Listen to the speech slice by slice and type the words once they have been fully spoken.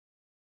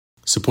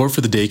Support for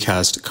the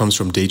Daycast comes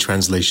from Day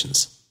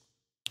Translations.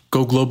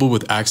 Go global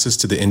with access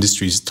to the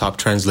industry's top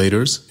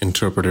translators,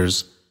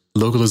 interpreters,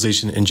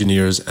 localization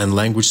engineers, and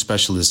language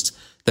specialists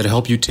that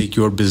help you take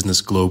your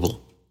business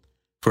global.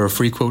 For a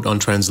free quote on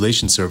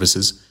translation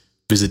services,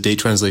 visit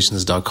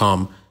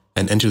daytranslations.com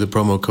and enter the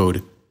promo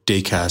code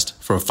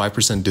DAYCAST for a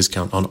 5%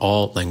 discount on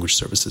all language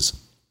services.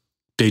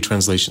 Day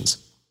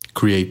Translations.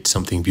 Create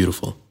something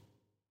beautiful.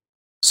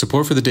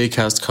 Support for the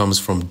Daycast comes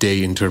from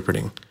Day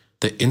Interpreting,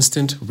 the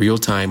instant,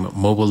 real-time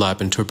mobile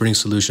app interpreting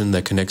solution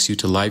that connects you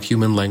to live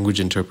human language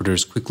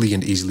interpreters quickly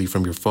and easily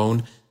from your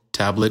phone,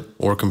 tablet,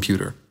 or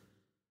computer.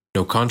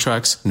 No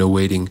contracts, no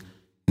waiting,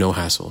 no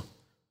hassle.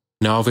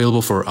 Now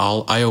available for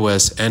all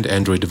iOS and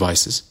Android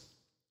devices.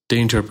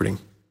 Day Interpreting.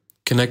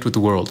 Connect with the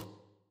world.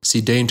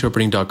 See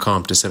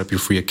dayinterpreting.com to set up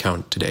your free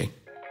account today.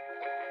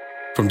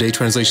 From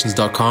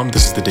daytranslations.com,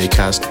 this is the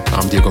Daycast.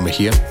 I'm Diego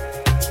Mejia.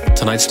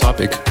 Tonight's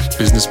topic,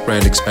 business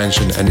brand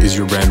expansion and is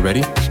your brand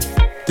ready?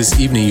 This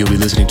evening, you'll be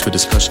listening to a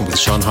discussion with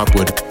Sean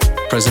Hopwood,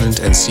 President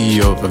and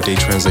CEO of Day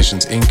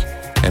Translations, Inc.,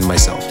 and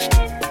myself.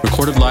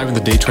 Recorded live in the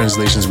Day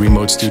Translations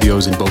remote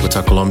studios in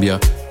Bogota, Colombia,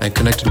 and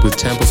connected with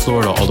Tampa,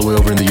 Florida, all the way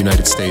over in the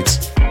United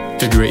States,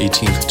 February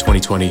 18th,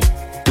 2020.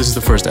 This is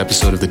the first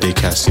episode of the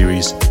Daycast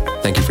series.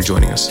 Thank you for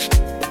joining us.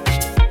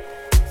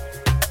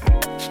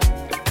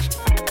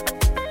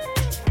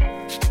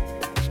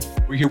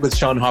 We're here with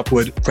Sean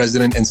Hopwood,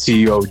 President and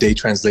CEO of Day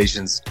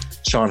Translations.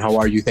 Sean, how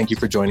are you? Thank you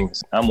for joining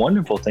us. I'm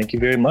wonderful. Thank you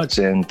very much.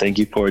 And thank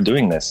you for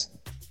doing this.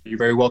 You're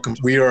very welcome.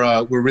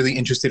 We're really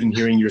interested in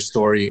hearing your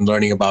story and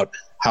learning about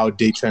how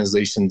Day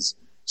Translations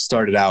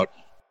started out.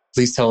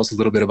 Please tell us a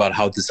little bit about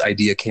how this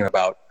idea came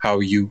about, how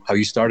you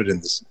started in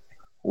this.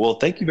 Well,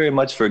 thank you very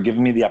much for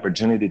giving me the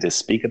opportunity to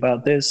speak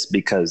about this,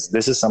 because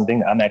this is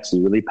something I'm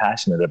actually really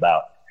passionate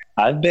about.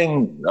 A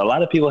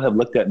lot of people have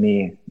looked at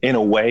me in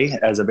a way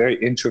as a very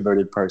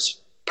introverted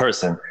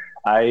person.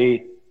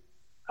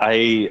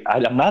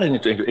 I'm not an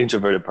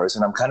introverted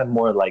person. I'm kind of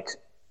more like,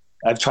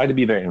 I've tried to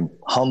be very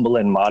humble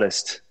and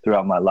modest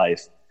throughout my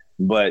life.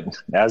 But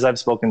as I've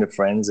spoken to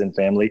friends and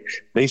family,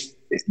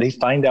 they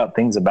find out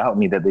things about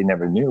me that they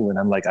never knew. And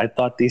I'm like, I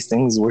thought these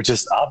things were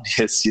just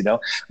obvious,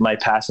 my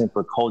passion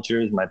for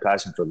cultures, my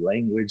passion for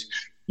language,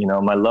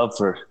 my love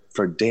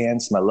for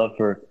dance, my love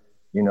for,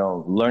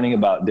 learning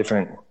about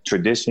different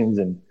traditions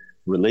and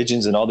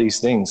religions and all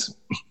these things.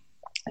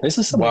 This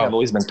is something I've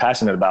always been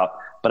passionate about,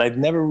 but I've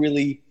never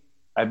really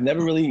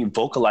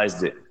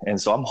vocalized it.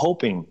 And so I'm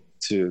hoping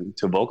to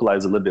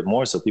vocalize a little bit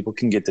more so people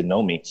can get to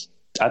know me.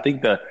 I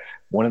think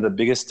one of the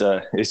biggest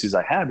issues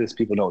I have is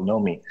people don't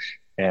know me.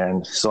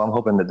 And so I'm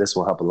hoping that this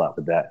will help a lot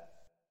with that.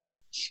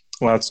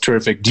 Well, that's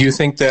terrific. Do you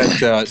think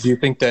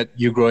that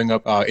you growing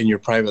up in your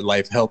private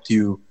life helped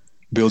you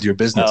build your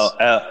business?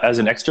 As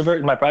an extrovert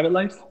in my private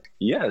life?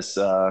 Yes,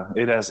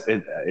 it has.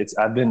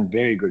 I've been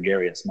very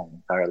gregarious my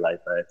entire life.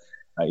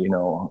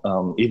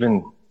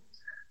 Even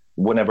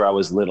whenever I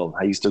was little,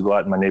 I used to go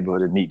out in my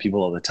neighborhood and meet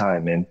people all the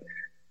time. And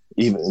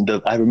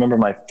I remember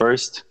my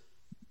first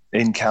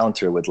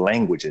encounter with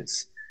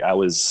languages. I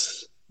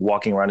was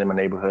walking around in my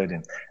neighborhood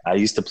and I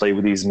used to play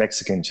with these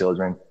Mexican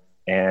children,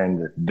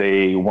 and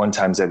they one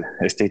time said,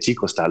 "Este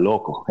chico está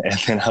loco." And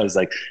then I was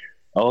like,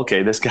 oh,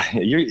 okay, this guy,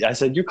 I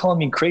said, "You're calling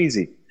me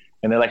crazy."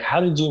 And they're like, "How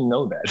did you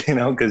know that?"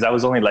 Because I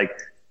was only like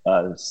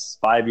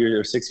 5 years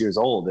or 6 years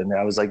old. And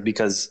I was like,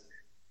 because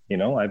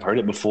I've heard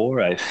it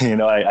before. I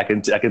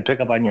can pick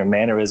up on your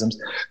mannerisms.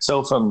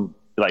 So from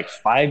like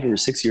 5 or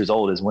 6 years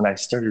old is when I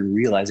started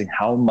realizing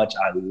how much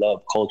I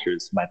love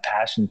cultures, my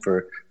passion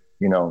for,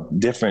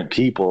 different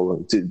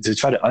people, to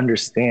try to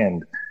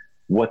understand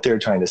what they're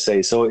trying to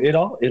say. So it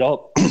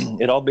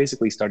all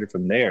basically started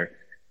from there.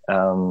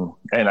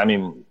 And I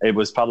mean, it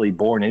was probably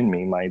born in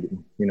me,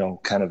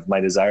 my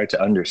desire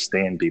to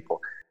understand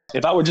people.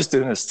 If I were just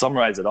to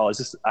summarize it all, it's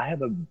just, I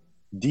have a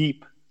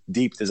deep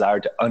desire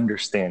to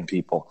understand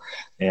people.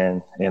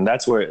 And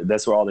that's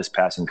where all this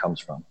passion comes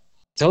from.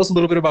 Tell us a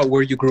little bit about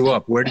where you grew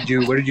up. Where did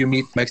you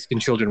meet Mexican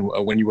children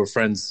when you were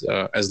friends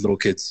as little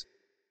kids?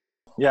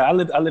 Yeah, I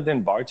lived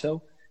in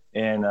Bartow,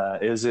 and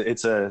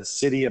it's a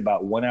city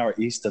about 1 hour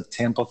east of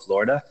Tampa,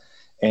 Florida.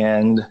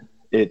 And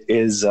it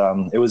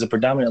was a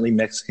predominantly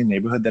Mexican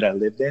neighborhood that I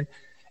lived in.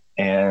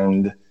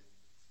 And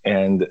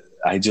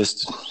I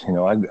just,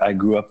 I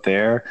grew up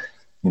there,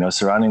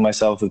 surrounding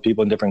myself with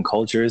people in different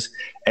cultures.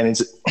 And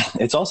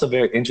it's also a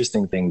very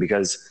interesting thing,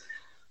 because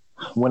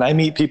when I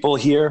meet people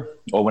here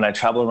or when I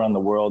travel around the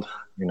world,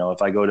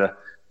 if I go to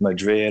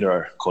Madrid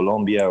or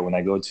Colombia, or when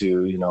I go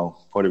to,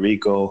 Puerto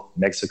Rico,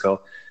 Mexico,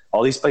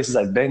 all these places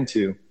I've been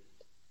to,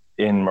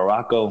 in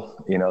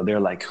Morocco, they're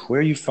like,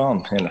 "Where are you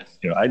from?" And,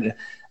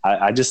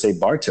 I just say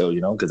Bartow,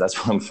 because that's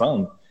where I'm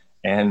from.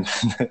 And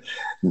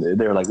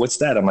they're like, "What's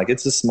that?" I'm like,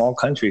 "It's a small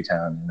country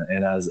town."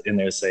 And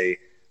they say,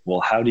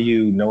 "Well, how do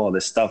you know all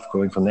this stuff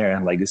growing from there?" And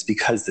I'm like, "It's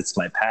because it's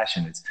my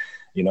passion. It's,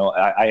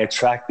 I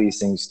attract these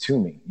things to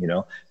me,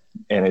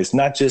 and it's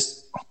not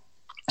just,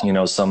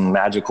 some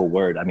magical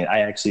word. I mean, I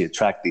actually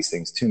attract these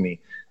things to me.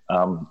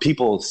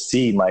 People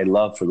see my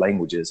love for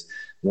languages,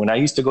 when I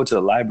used to go to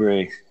the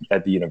library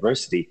at the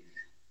university,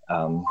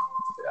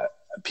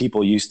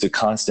 people used to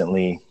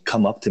constantly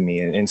come up to me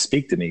and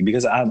speak to me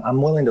because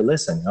I'm willing to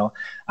listen. You know,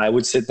 I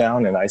would sit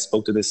down and I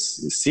spoke to this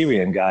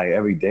Syrian guy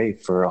every day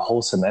for a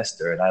whole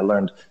semester, and I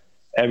learned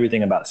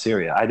everything about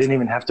Syria. I didn't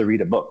even have to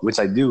read a book, which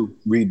I do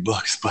read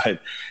books,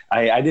 but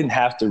I didn't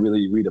have to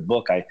really read a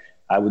book.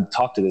 I would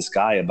talk to this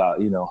guy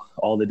about, you know,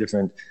 all the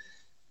different,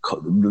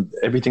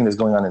 everything that's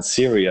going on in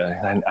Syria.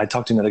 And I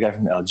talked to another guy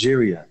from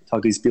Algeria,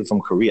 talked to these people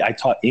from Korea. I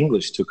taught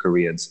English to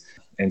Koreans.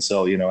 And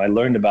so, you know, I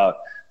learned about,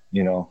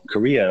 you know,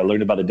 Korea. I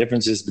learned about the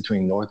differences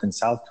between North and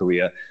South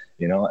Korea.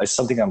 You know, it's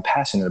something I'm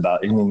passionate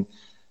about. I mean,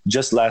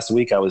 just last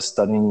week I was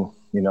studying,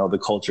 you know, the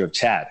culture of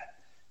Chad.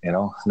 You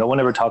know, no one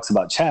ever talks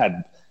about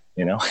Chad,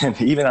 you know, and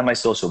even on my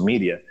social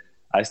media,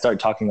 I start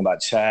talking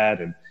about Chad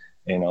and,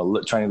 you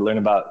know, trying to learn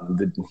about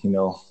the, you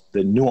know,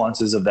 the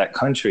nuances of that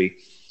country.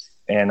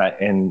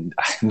 And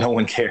no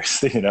one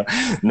cares, you know,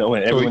 no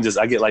one, everyone just,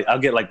 I'll get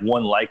like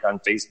one like on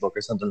Facebook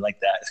or something like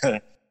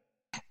that.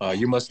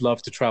 You must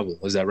love to travel.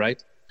 Is that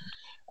right?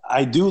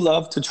 I do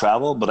love to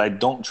travel, but I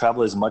don't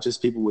travel as much as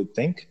people would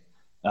think.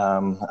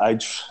 But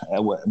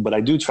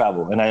I do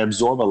travel and I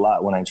absorb a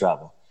lot when I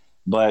travel.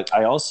 But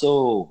I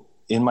also,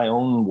 in my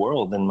own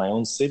world, in my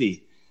own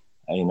city,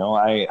 you know,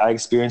 I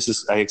experience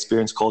this. I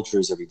experience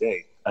cultures every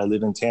day. I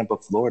live in Tampa,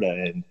 Florida,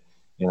 and,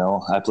 you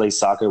know, I play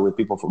soccer with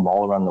people from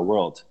all around the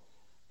world.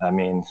 I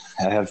mean,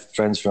 I have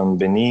friends from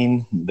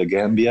Benin, the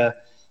Gambia,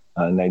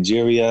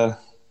 Nigeria,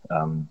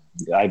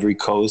 Ivory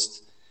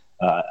Coast,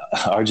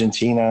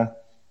 Argentina,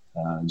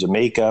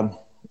 Jamaica,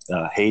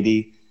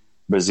 Haiti,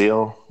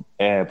 Brazil,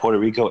 Puerto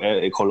Rico,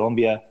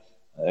 Colombia,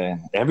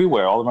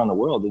 everywhere, all around the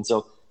world. And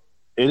so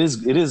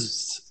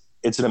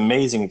it's an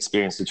amazing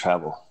experience to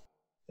travel.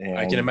 And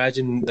I can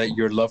imagine that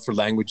your love for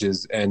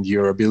languages and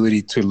your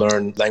ability to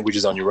learn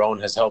languages on your own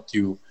has helped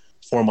you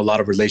form a lot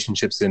of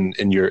relationships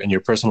in your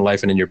personal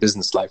life and in your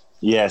business life.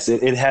 Yes,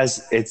 it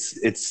has.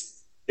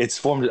 It's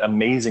formed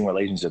amazing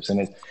relationships,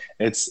 and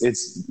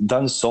it's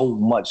done so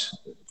much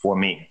for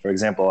me. For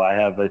example, I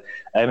have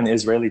an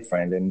Israeli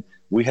friend, and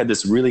we had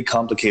this really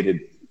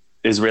complicated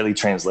Israeli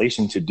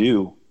translation to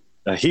do,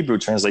 a Hebrew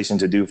translation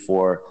to do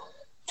for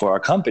our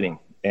company,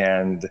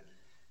 and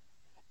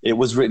it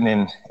was written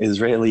in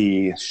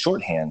Israeli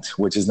shorthand,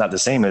 which is not the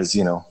same as,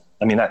 you know,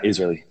 I mean, not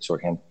Israeli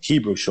shorthand,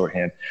 Hebrew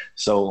shorthand.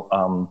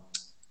 So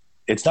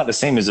it's not the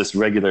same as this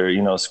regular,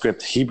 you know,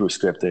 script, Hebrew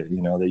script that,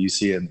 you know, that you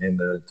see in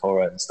the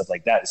Torah and stuff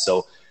like that.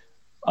 So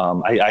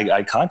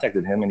I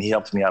contacted him and he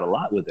helped me out a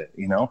lot with it,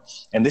 you know,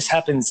 and this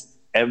happens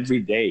every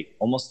day,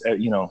 almost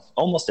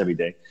every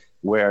day,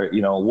 where,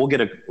 you know, we'll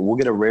get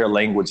a rare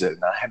language that,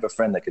 and I have a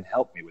friend that can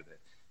help me with it.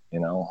 You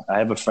know, I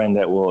have a friend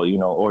that will, you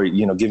know, or,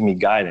 you know, give me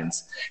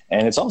guidance.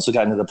 And it's also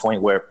gotten to the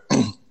point where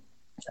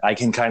I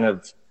can kind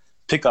of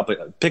pick up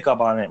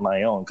on it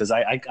my own. Cause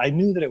I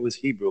knew that it was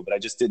Hebrew, but I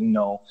just didn't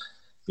know,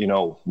 you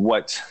know,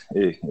 what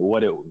it,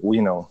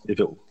 you know, if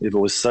it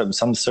was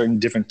some certain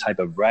different type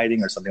of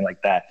writing or something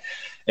like that.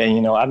 And,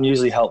 you know, I'm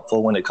usually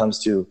helpful when it comes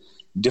to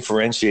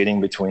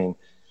differentiating between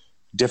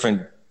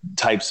different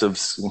types of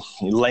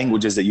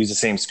languages that use the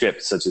same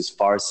script, such as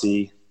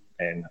Farsi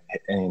and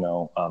you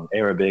know,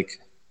 Arabic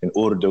and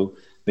Urdu.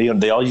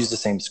 They all use the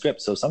same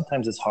script. So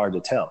sometimes it's hard to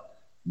tell,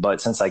 but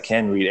since I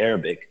can read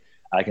Arabic,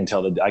 I can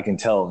tell,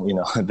 you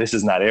know, this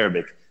is not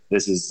Arabic.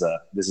 This is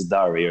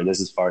Dari, or this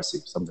is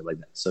Farsi, something like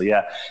that. So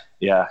yeah.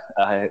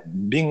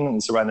 Being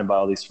surrounded by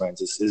all these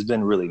friends has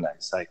been really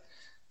nice.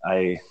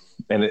 I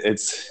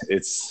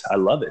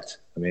love it.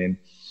 I mean,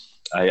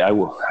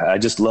 I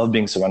just love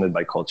being surrounded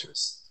by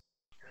cultures.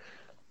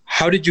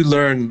 How did you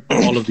learn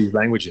all of these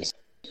languages?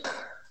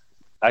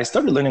 I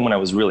started learning when I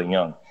was really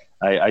young.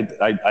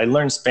 I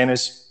learned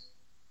Spanish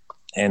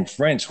and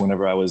French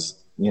whenever I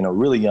was, you know,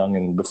 really young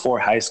and before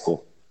high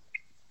school.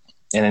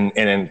 And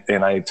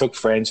I took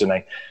French, and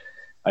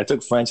I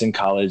took French in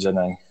college, and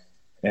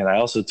I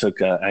also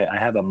took I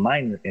have a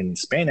minor in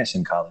Spanish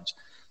in college.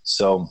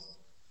 So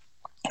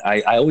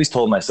I always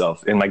told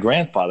myself, and my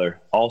grandfather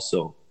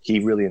also, he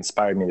really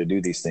inspired me to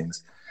do these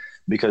things,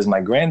 because my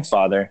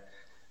grandfather,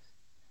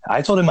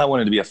 I told him I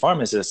wanted to be a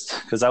pharmacist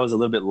because I was a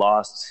little bit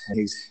lost. And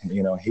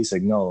he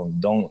said, no,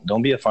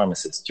 don't be a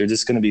pharmacist. You're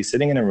just going to be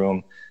sitting in a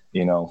room,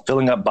 you know,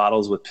 filling up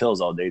bottles with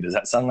pills all day. Does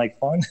that sound like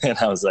fun? And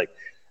I was like,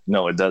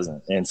 no, it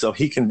doesn't. And so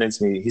he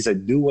convinced me. He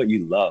said, do what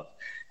you love.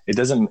 It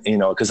doesn't, you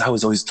know, because I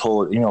was always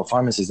told, you know,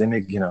 pharmacists, they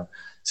make, you know,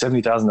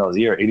 $70,000 a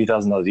year,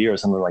 $80,000 a year or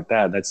something like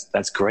that.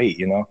 That's great,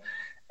 you know?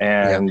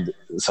 And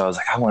so I was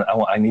like,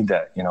 I need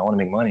that, you know, I want to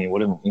make money. I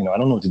don't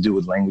know what to do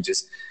with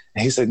languages.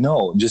 And he said,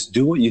 no, just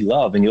do what you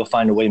love and you'll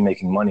find a way of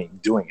making money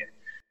doing it.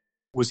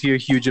 Was he a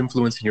huge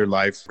influence in your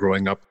life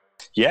growing up?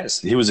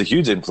 Yes, he was a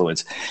huge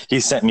influence. He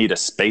sent me to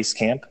space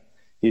camp.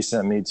 He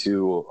sent me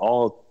to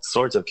all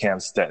sorts of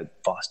camps that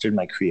fostered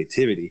my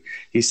creativity.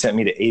 He sent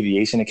me to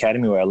Aviation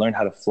Academy, where I learned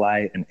how to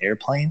fly an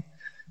airplane.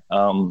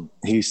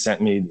 He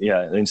sent me,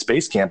 in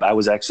space camp. I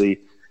was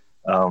actually,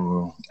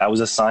 I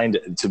was assigned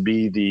to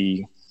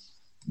be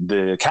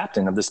the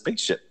captain of the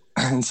spaceship.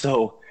 And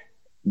so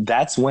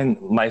that's when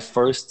my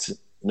first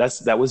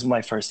that was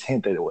my first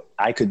hint that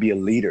I could be a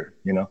leader.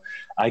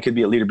 I could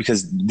be a leader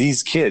because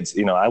these kids,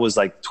 I was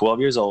like 12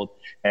 years old,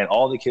 and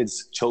all the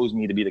kids chose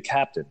me to be the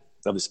captain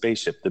of the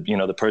spaceship,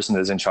 the person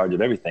that is in charge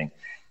of everything.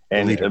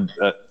 And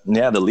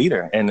the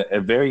leader. And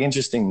a very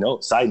interesting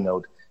side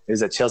note is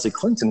that Chelsea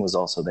Clinton was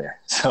also there.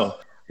 So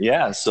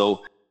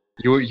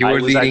you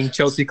were leading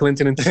Chelsea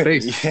Clinton into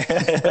space.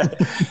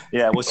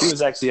 Yeah. Well, she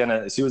was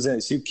actually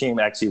she came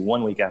actually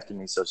 1 week after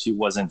me, so she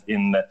wasn't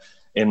in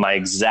my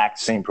exact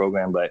same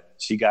program, but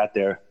she got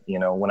there,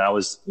 when I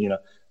was,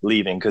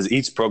 leaving, because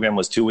each program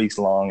was 2 weeks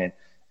long,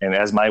 and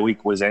as my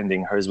week was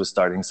ending, hers was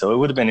starting. So it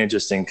would have been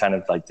interesting, kind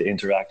of like to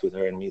interact with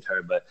her and meet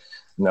her. But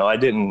no, I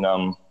didn't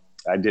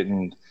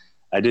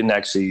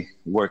actually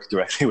work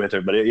directly with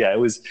her, but it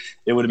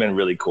would have been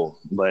really cool.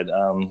 But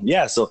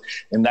so,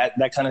 and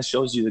that kind of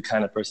shows you the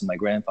kind of person my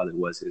grandfather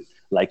was.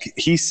 Like,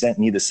 he sent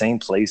me the same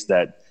place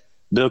that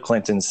Bill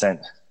Clinton sent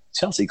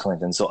Chelsea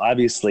Clinton. So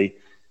obviously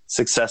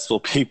successful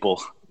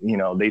people,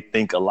 they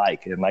think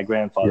alike. And my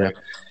grandfather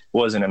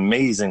was an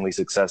amazingly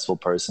successful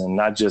person,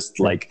 not just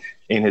like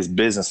in his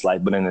business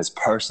life, but in his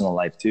personal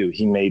life too.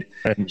 He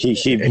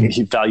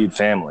valued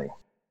family.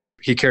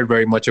 He cared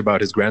very much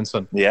about his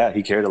grandson. Yeah,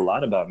 he cared a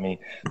lot about me.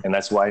 And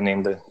that's why I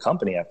named the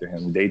company after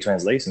him, Day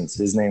Translations.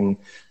 His name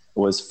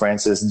was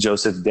Francis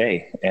Joseph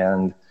Day,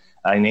 and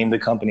I named the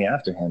company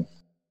after him.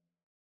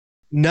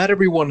 Not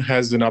everyone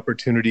has an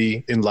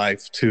opportunity in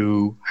life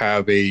to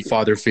have a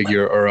father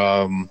figure or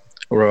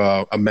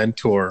a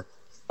mentor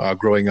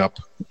growing up.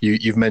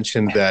 You've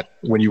mentioned that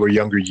when you were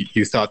younger,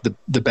 you thought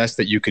the best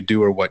that you could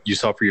do, or what you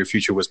saw for your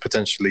future, was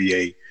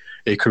potentially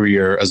a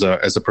career as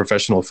a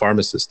professional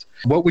pharmacist.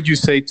 What would you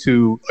say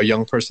to a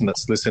young person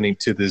that's listening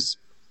to this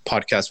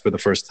podcast for the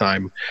first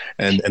time,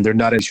 and they're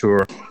not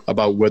sure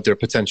about what their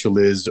potential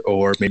is,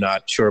 or may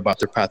not sure about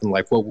their path in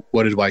life?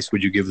 What advice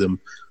would you give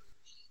them?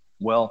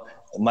 Well,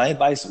 my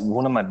advice,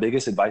 one of my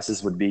biggest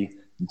advices would be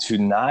to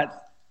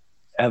not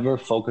ever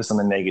focus on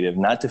the negative,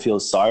 not to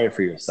feel sorry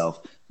for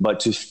yourself, but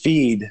to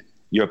feed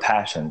your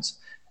passions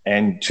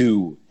and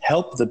to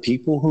help the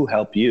people who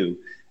help you.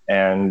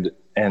 And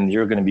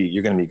you're going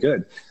to be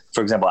good.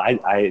 For example,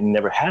 I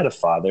never had a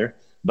father,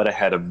 but I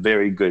had a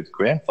very good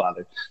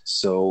grandfather.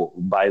 So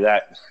by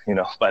that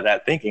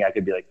thinking, I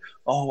could be like,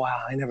 oh,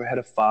 wow, I never had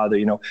a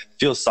father,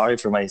 feel sorry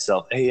for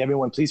myself. Hey,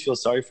 everyone, please feel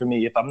sorry for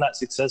me. If I'm not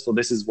successful,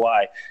 this is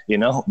why,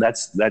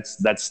 that's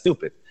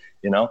stupid,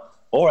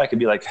 Or I could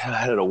be like, I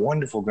had a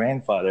wonderful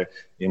grandfather.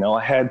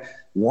 I had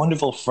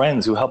wonderful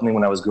friends who helped me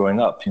when I was growing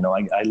up.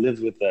 I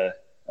lived with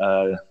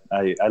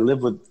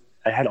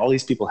I had all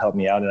these people help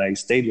me out, and I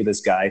stayed with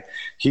this guy.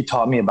 He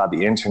taught me about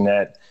the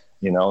internet.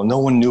 No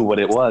one knew what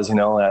it was.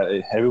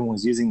 Everyone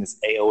was using this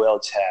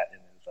AOL chat, and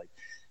it's like,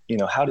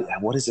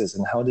 what is this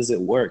and how does it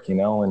work?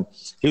 And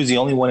he was the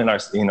only one in our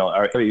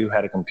area who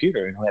had a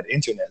computer and who had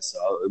internet.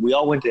 So we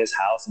all went to his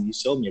house, and he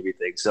showed me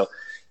everything. So,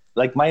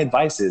 like, my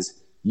advice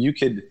is, you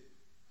could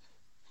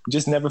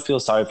just never feel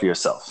sorry for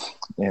yourself.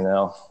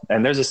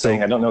 And there's a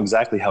saying, I don't know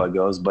exactly how it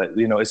goes, but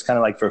it's kind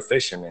of like for a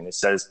fisherman. It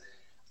says,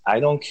 I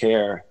don't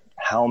care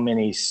how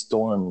many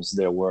storms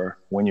there were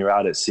when you're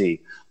out at sea.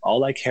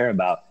 All I care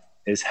about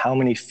is how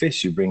many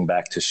fish you bring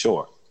back to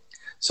shore.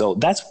 So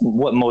that's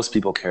what most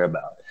people care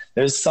about.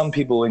 There's some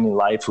people in your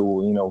life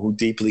who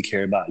deeply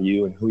care about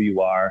you and who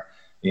you are,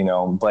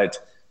 but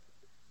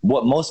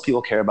what most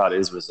people care about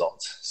is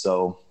results.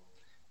 So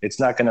it's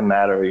not going to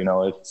matter,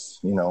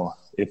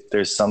 if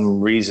there's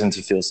some reason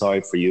to feel sorry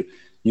for you.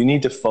 You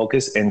need to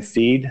focus and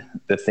feed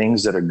the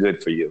things that are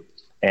good for you,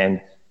 and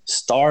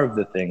starve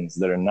the things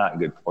that are not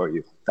good for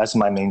you. That's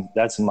my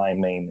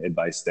main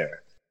advice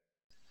there.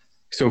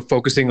 So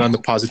focusing on the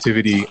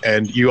positivity,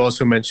 and you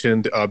also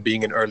mentioned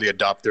being an early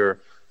adopter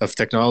of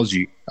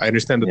technology. I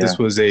understand that this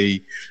was a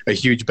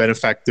huge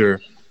benefactor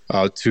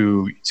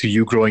to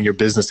you growing your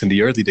business in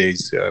the early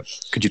days.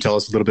 Could you tell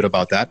us a little bit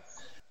about that?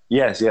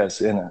 Yes.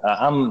 And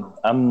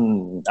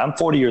I'm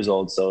 40 years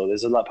old, so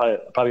there's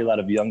probably a lot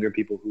of younger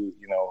people who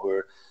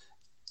know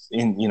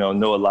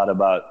a lot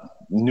about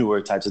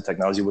newer types of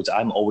technology, which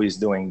I'm always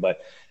doing.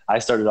 But I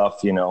started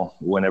off,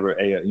 whenever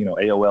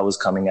AOL was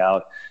coming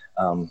out.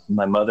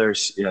 My mother,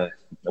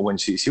 when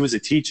she was a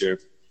teacher,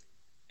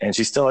 and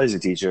she still is a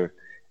teacher,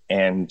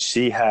 and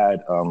she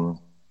had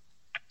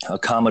a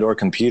Commodore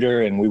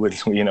computer, and we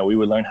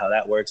would learn how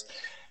that works.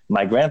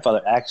 My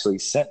grandfather actually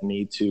sent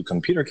me to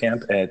computer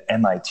camp at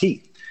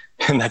MIT,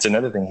 and that's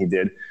another thing he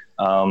did.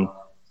 And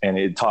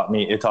they taught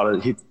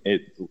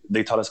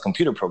us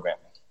computer programming.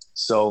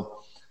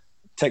 So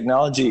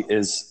technology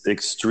is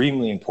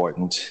extremely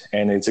important,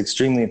 and it's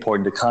extremely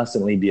important to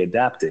constantly be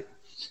adapting.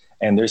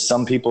 And there's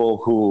some people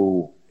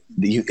who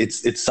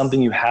it's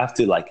something you have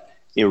to like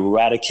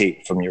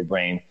eradicate from your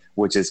brain,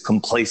 which is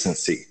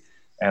complacency.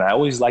 And I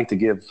always like to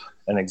give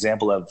an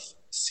example of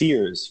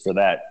Sears for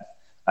that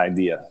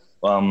idea.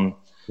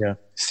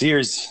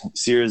 Sears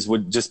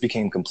just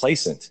became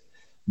complacent.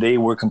 They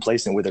were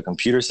complacent with their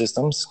computer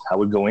systems. I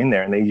would go in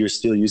there, and you're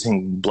still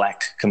using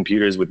black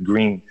computers with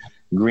green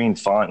green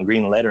font,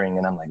 green lettering.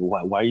 And I'm like,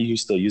 why are you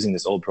still using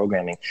this old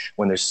programming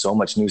when there's so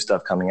much new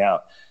stuff coming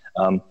out?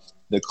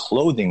 The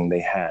clothing they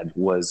had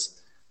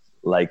was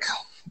like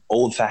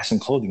old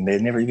fashioned clothing. They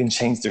never even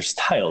changed their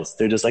styles.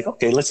 They're just like,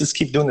 okay, let's just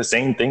keep doing the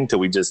same thing till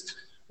we just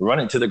run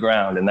it to the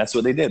ground. And that's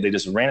what they did. They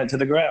just ran it to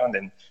the ground,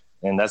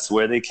 and that's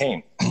where they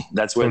came.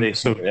 That's where they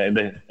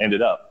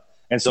ended up.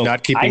 And so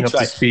not keeping up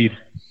to speed.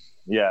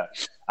 Yeah.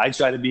 I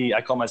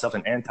call myself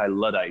an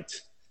anti-Luddite,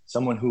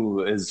 someone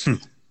who is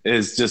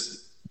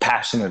just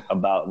passionate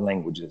about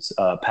languages,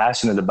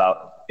 passionate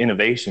about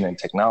innovation and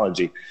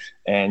technology.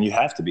 And you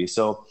have to be.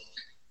 So,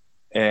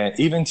 and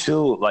even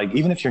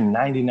if you're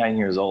 99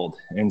 years old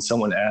and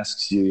someone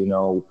asks you,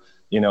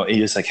 you're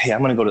just like, hey,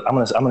 I'm going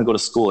to go to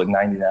school at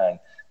 99. They're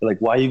like,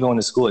 why are you going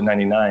to school at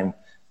 99?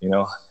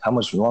 How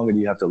much longer do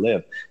you have to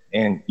live?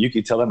 And you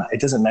could tell them,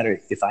 it doesn't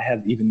matter if I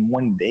have even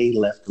one day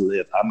left to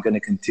live, I'm going to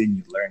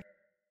continue learning.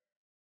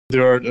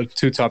 There are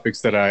two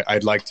topics that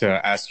I'd like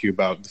to ask you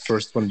about. The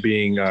first one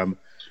being,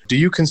 do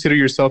you consider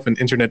yourself an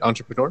internet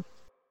entrepreneur?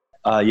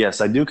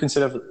 Yes, I do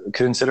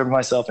consider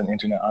myself an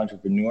internet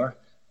entrepreneur.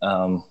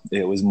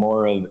 It was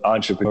more of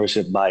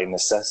entrepreneurship by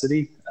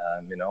necessity.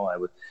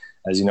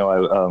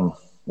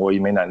 Well,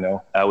 you may not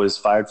know, I was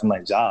fired from my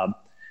job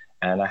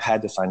and I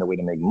had to find a way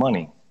to make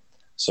money.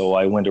 So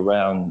I went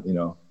around,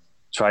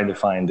 trying to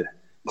find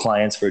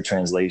clients for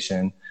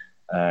translation.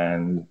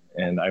 And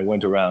I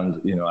went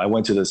around, I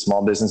went to the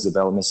Small Business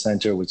Development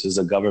Center, which is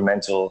a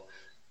governmental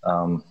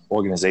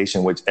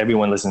organization, which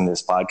everyone listening to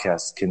this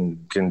podcast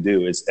can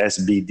do. It's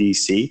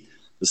SBDC,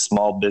 the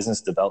Small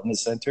Business Development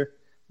Center.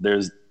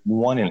 There's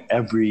one in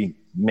every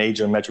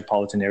major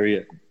metropolitan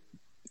area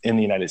in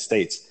the United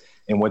States.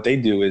 And what they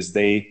do is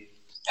they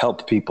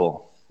help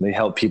people. They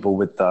help people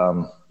with,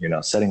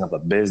 setting up a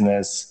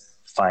business,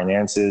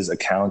 finances,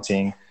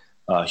 accounting,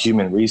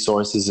 human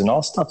resources, and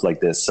all stuff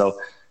like this. So,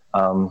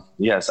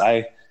 yes,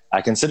 I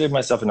considered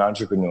myself an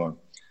entrepreneur,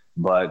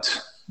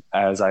 but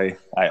as I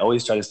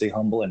always try to stay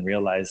humble and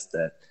realize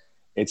that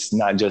it's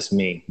not just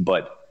me,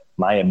 but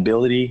my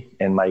ability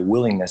and my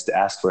willingness to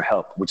ask for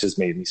help, which has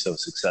made me so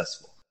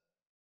successful.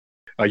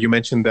 You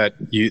mentioned that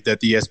the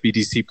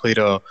SBDC played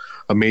a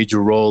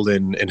major role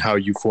in how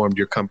you formed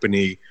your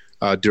company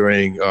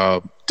during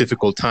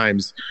difficult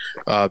times.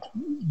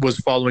 Was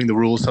following the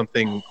rules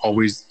something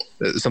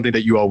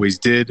that you always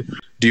did?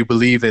 Do you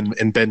believe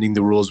in bending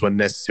the rules when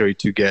necessary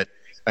to get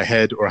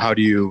ahead, or how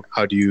do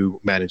you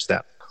manage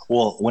that?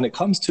 Well, when it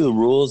comes to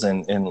rules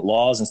and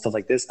laws and stuff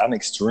like this, I'm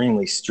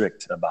extremely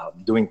strict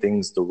about doing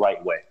things the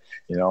right way.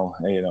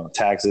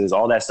 Taxes,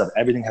 all that stuff,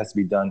 everything has to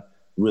be done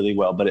really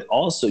well. But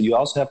you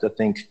also have to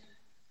think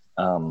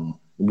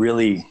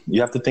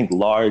you have to think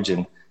large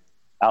and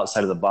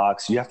outside of the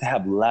box. You have to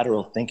have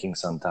lateral thinking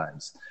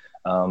sometimes.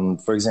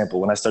 For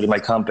example, when I started my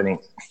company,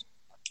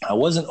 I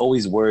wasn't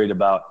always worried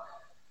about,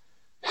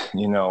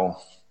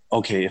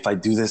 okay, if I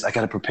do this, I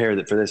got to prepare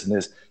for this and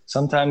this.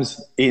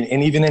 Sometimes,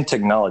 and even in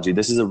technology,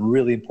 this is a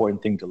really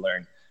important thing to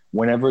learn.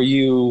 Whenever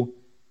you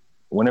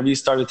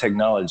start a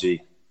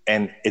technology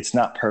and it's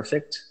not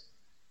perfect,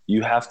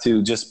 you have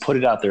to just put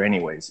it out there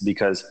anyways,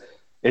 because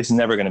it's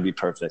never going to be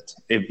perfect.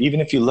 Even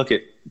if you look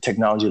at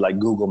technology like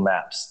Google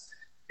Maps,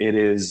 it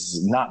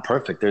is not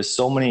perfect. There's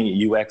so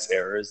many UX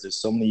errors. There's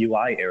so many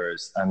UI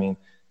errors. I mean,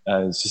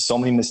 it's just so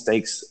many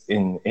mistakes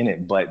in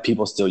it, but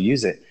people still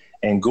use it.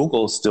 And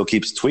Google still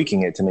keeps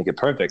tweaking it to make it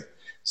perfect.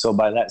 So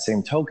by that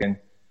same token,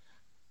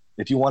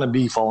 if you want to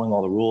be following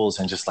all the rules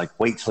and just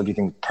wait till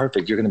everything's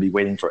perfect, you're going to be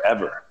waiting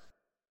forever.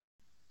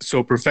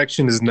 So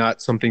perfection is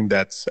not something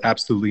that's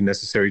absolutely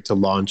necessary to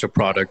launch a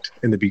product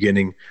in the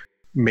beginning.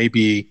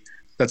 Maybe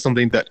that's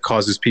something that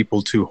causes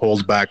people to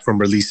hold back from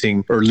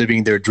releasing or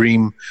living their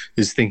dream,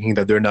 is thinking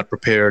that they're not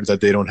prepared, that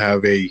they don't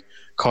have a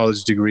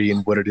college degree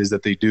in what it is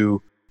that they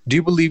do. Do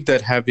you believe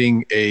that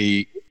having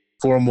a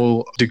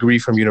formal degree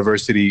from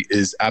university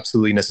is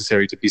absolutely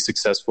necessary to be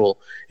successful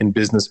in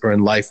business or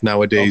in life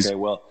nowadays? Okay,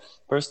 well,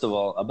 first of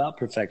all, about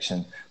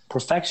perfection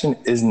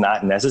is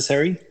not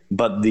necessary,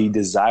 but the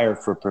desire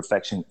for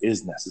perfection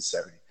is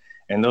necessary.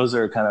 And those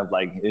are kind of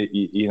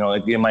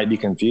it might be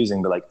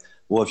confusing, but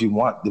well, if you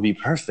want to be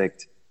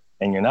perfect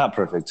and you're not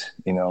perfect,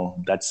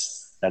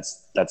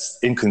 that's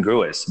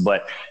incongruous.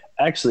 But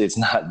actually it's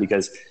not,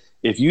 because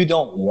if you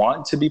don't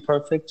want to be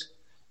perfect,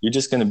 you're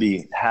just going to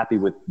be happy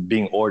with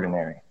being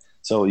ordinary.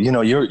 So,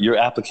 your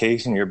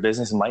application, your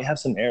business might have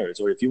some errors.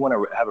 Or if you want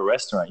to have a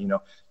restaurant,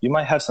 you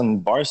might have some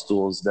bar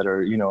stools that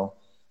are,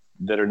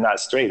 that are not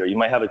straight, or you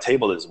might have a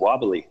table that's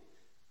wobbly,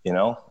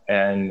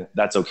 and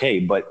that's okay.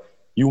 But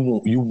you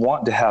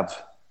want to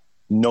have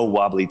no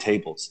wobbly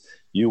tables.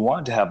 You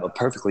want to have a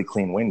perfectly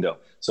clean window.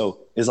 So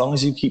as long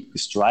as you keep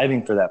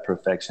striving for that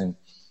perfection,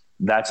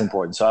 that's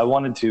important. So I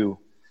wanted to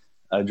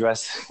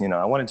address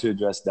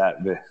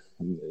that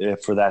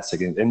for that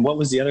second. And what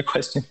was the other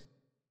question?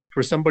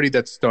 For somebody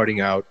that's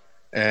starting out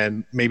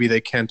and maybe they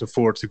can't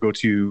afford to go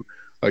to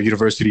a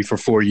university for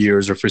 4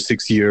 years or for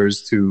 6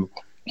 years to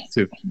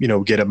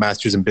get a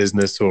master's in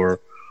business or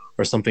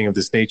something of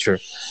this nature,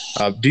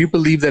 do you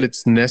believe that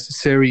it's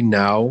necessary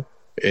now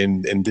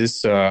in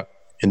this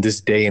in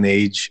this day and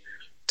age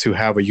to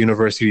have a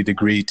university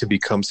degree to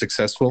become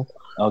successful?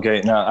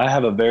 Okay, now I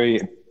have a very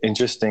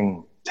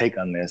interesting take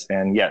on this.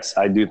 And yes,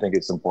 I do think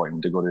it's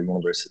important to go to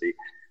university.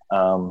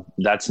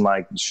 That's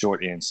my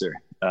short answer.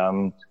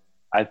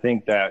 I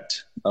think that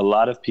a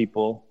lot of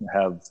people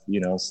have,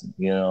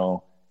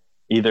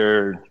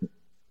 either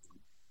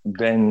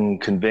been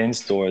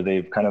convinced or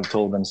they've kind of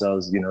told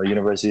themselves,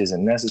 university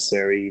isn't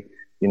necessary.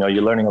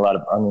 You're learning a lot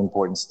of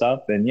unimportant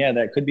stuff. And yeah,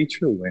 that could be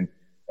true.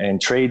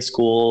 And trade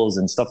schools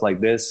and stuff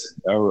like this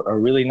are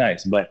really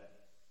nice. But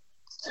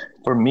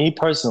for me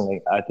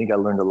personally, I think I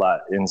learned a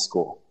lot in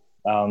school.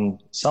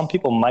 Some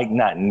people might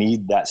not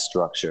need that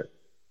structure.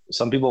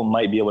 Some people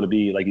might be able to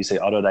be, like you say,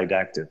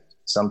 autodidactic.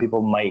 Some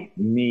people might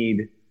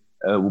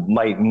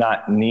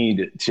not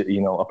need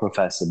to, a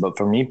professor. But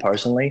for me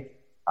personally,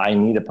 I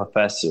need a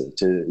professor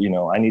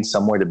to, I need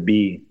somewhere to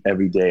be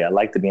every day. I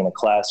like to be in a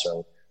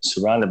classroom,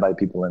 surrounded by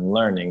people and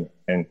learning,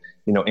 and,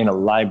 in a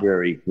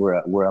library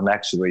where I'm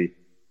actually,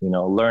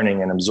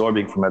 learning and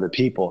absorbing from other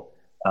people.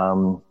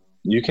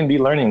 You can be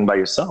learning by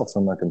yourself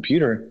from a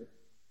computer,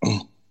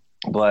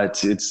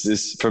 but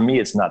it's for me,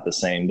 it's not the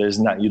same.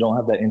 You don't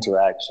have that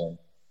interaction.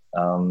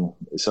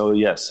 So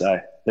yes,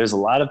 there's a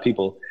lot of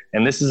people,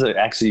 and this is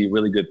actually a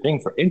really good thing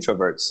for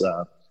introverts.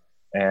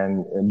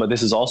 But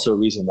this is also a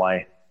reason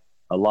why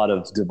a lot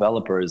of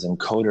developers and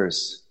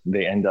coders,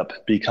 they end up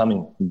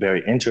becoming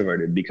very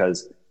introverted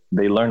because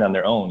they learn on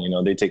their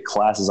own. They take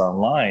classes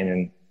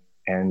online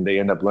and they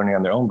end up learning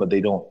on their own, but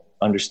they don't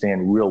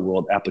understand real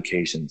world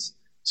applications.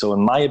 So in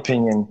my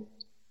opinion,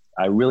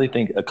 I really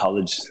think a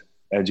college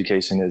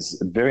education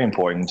is very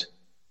important.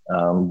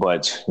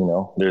 But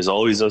there's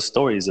always those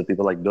stories of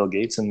people like Bill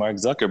Gates and Mark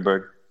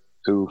Zuckerberg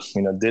who,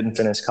 didn't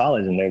finish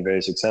college and they're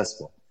very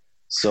successful.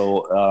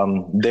 So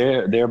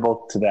they're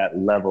both to that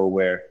level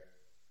where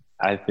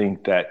I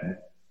think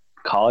that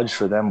college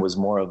for them was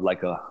more of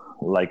like a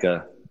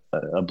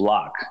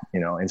block,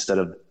 instead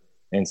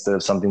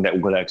of something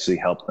that would actually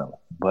help them.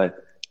 But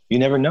you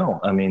never know.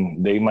 I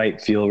mean, they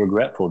might feel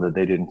regretful that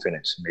they didn't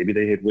finish. Maybe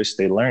they had wished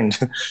they learned,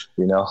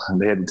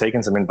 they had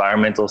taken some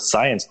environmental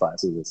science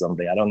classes or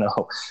something. I don't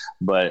know.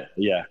 But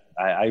yeah,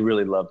 I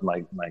really loved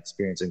my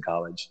experience in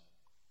college.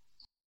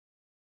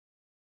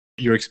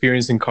 Your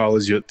experience in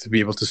college, to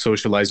be able to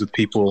socialize with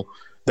people,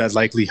 that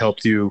likely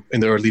helped you in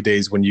the early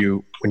days when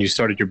you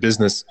started your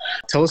business.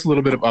 Tell us a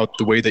little bit about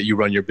the way that you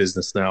run your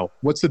business now.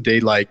 What's the day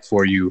like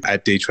for you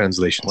at Day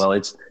Translations? Well,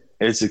 it's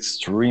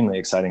extremely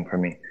exciting for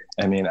me.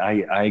 I mean,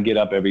 I get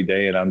up every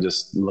day and I'm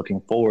just looking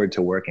forward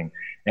to working.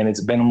 And it's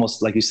been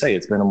almost, like you say,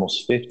 it's been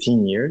almost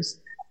 15 years.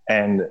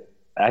 And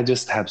I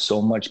just have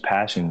so much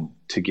passion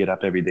to get up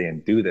every day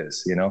and do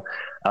this.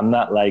 I'm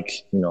not like,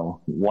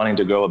 wanting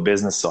to grow a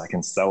business so I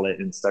can sell it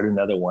and start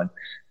another one,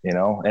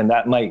 and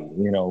that might,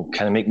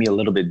 kind of make me a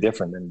little bit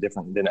different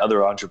than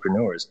other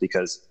entrepreneurs,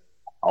 because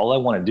all I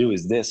want to do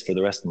is this for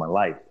the rest of my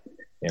life.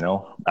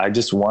 I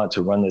just want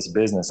to run this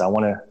business. I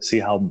want to see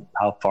how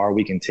far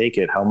we can take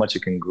it, how much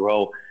it can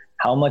grow,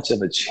 how much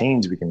of a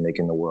change we can make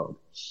in the world.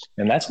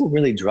 And that's what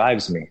really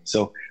drives me.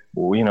 So,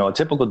 a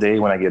typical day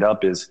when I get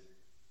up is,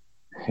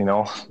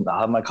 I'll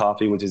have my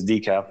coffee, which is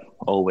decaf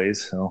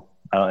always. So,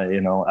 I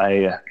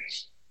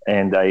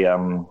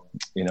get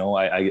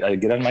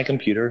on my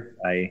computer.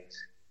 I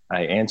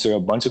answer a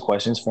bunch of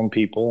questions from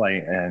people.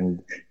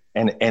 And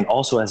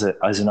also as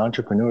an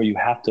entrepreneur, you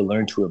have to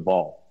learn to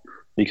evolve,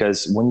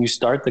 because when you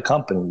start the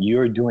company,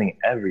 you're doing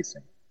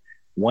everything.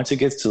 Once it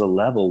gets to the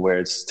level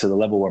where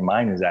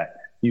mine is at,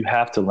 you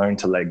have to learn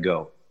to let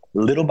go.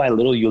 Little by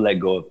little, you let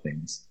go of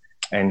things.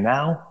 And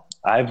now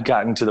I've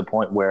gotten to the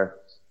point where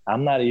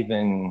I'm not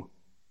even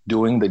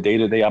doing the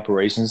day-to-day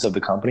operations of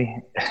the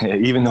company,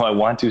 even though I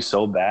want to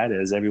so bad,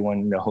 as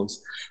everyone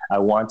knows. I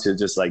want to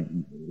just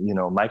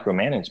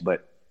micromanage,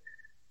 but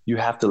you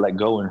have to let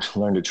go and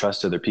learn to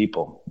trust other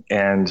people.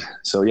 And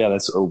so, yeah,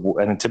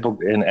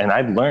 and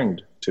I've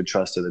learned to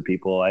trust other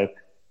people.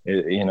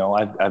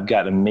 I've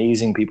got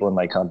amazing people in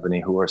my company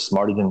who are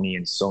smarter than me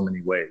in so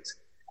many ways.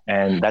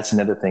 And that's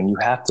another thing. You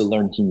have to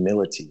learn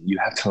humility. You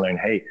have to learn,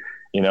 hey,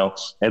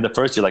 at the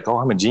first you're like, oh,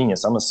 I'm a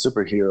genius. I'm a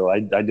superhero.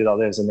 I did all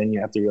this. And then you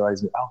have to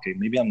realize, okay,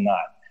 maybe I'm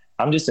not.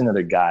 I'm just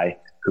another guy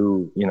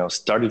who,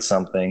 started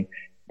something,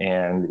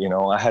 and,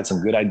 I had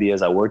some good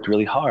ideas. I worked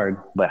really hard,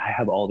 but I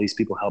have all these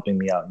people helping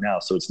me out now.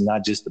 So it's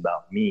not just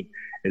about me.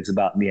 It's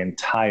about the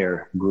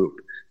entire group.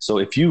 So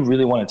if you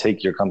really want to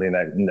take your company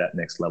in that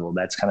next level,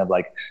 that's kind of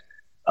like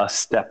a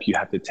step you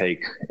have to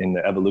take in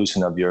the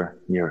evolution of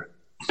your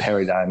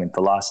paradigm and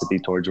philosophy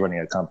towards running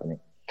a company.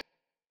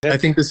 I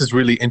think this is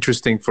really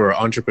interesting for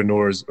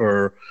entrepreneurs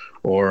or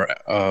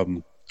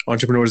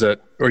entrepreneurs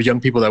or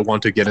young people that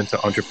want to get into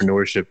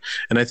entrepreneurship.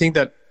 And I think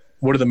that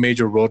one of the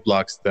major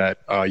roadblocks that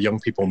young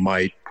people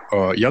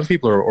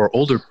or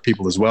older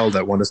people as well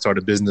that want to start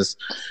a business,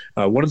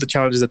 one of the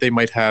challenges that they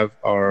might have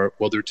are,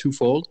 well, they're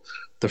twofold.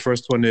 The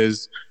first one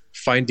is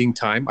finding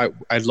time.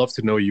 I'd love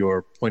to know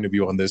your point of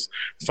view on this.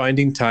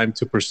 Finding time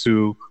to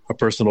pursue a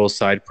personal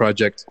side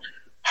project,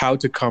 how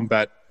to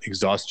combat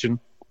exhaustion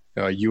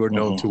You are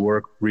known to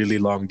work really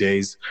long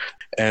days.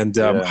 And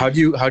Yeah. how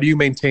do you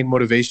maintain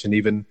motivation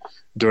even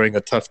during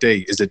a tough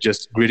day? Is it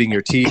just gritting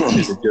your teeth?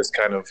 Is it just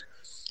kind of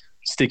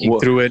sticking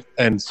through it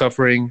and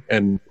suffering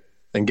and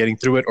getting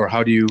through it? Or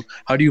how do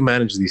you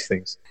manage these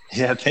things?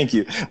 Yeah, thank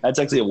you. That's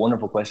actually a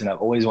wonderful question. I've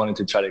always wanted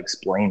to try to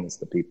explain this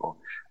to people.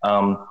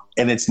 And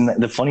it's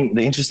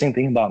the interesting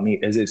thing about me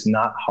is it's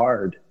not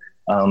hard.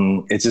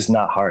 It's just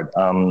not hard.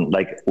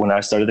 Like when I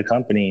started the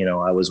company,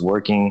 I was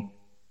working,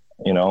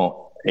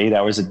 8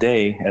 hours a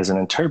day as an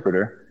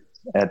interpreter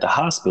at the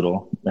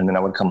hospital. And then I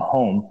would come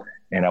home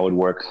and I would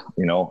work,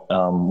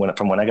 from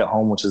when I got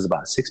home, which was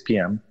about 6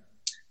 p.m.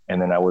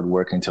 And then I would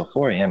work until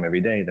 4 a.m.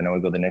 every day. Then I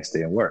would go the next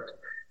day and work.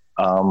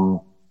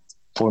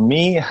 For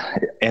me,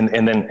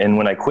 and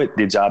when I quit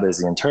the job as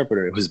the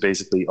interpreter, it was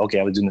basically, okay,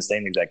 I was doing the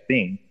same exact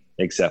thing,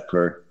 except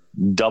for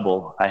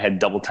I had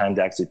double time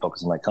to actually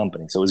focus on my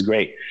company. So it was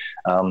great.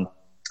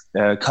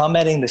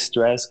 Combating the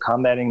stress,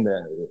 combating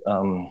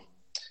the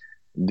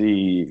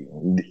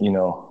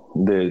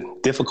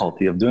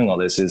difficulty of doing all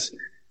this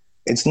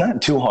it's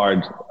not too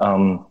hard.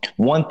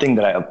 One thing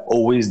that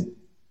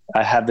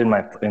I have in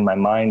my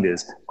mind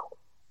is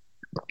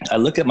I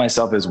look at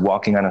myself as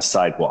walking on a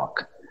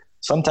sidewalk.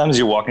 Sometimes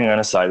you're walking on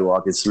a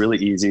sidewalk. It's really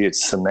easy.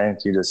 It's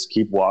cement. You just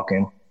keep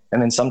walking.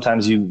 And then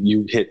sometimes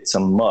you hit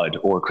some mud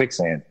or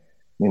quicksand.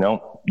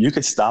 You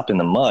could stop in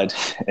the mud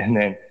and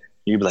then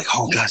you'd be like,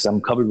 oh gosh,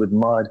 I'm covered with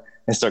mud,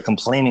 and start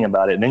complaining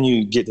about it. And then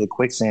you get to the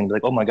quicksand and be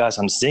like, oh my gosh,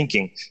 I'm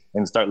sinking,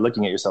 and start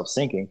looking at yourself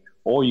sinking.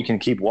 Or you can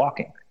keep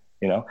walking.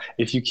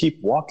 If you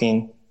keep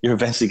walking, you're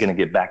eventually going to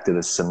get back to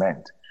the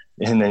cement.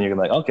 And then you're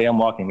like, okay, I'm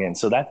walking in.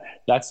 So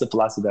that's the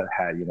philosophy that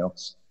I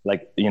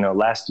had,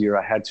 last year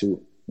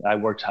I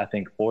worked, I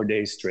think 4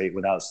 days straight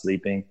without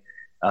sleeping.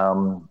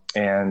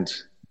 And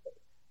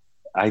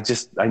I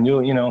knew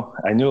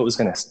it was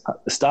going to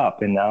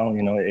stop. And now,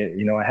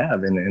 I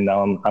have, and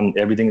now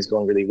everything is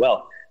going really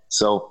well.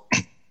 So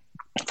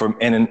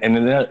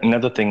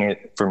another thing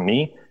for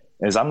me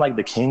is I'm like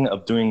the king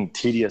of doing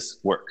tedious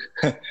work.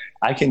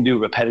 I can do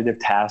repetitive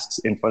tasks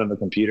in front of a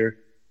computer,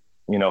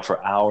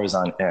 for hours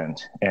on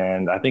end.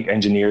 And I think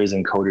engineers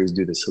and coders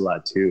do this a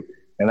lot too.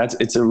 And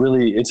it's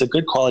a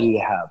good quality to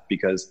have,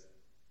 because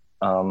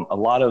a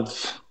lot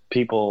of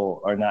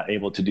people are not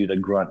able to do the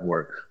grunt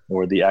work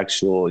or the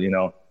actual,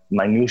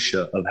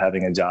 minutia of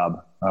having a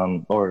job,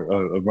 or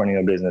of running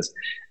a business.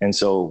 And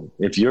so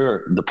if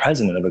you're the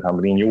president of a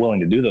company and you're willing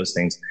to do those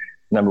things,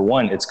 number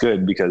one, it's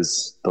good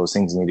because those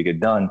things need to get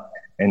done.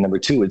 And number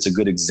two, it's a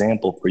good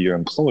example for your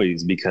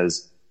employees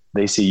because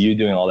they see you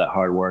doing all that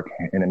hard work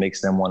and it makes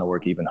them want to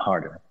work even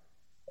harder.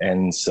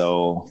 And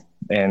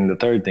the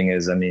third thing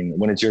is,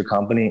 when it's your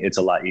company, it's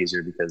a lot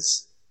easier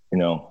because,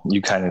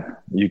 you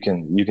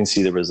can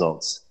see the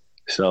results.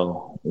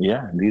 So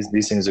yeah,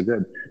 these things are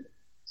good.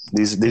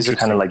 These are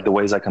kind of like the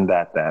ways I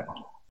combat that.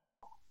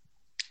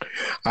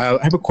 I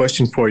have a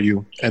question for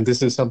you, and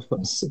this is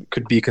something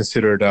could be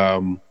considered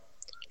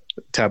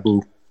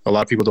taboo. A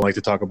lot of people don't like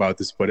to talk about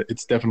this, but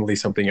it's definitely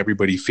something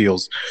everybody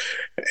feels.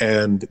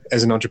 And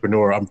as an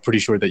entrepreneur, I'm pretty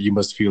sure that you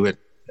must feel it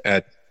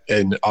at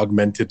an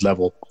augmented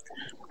level.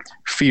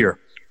 Fear.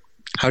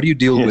 How do you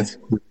deal with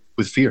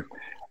fear?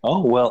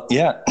 Oh, well,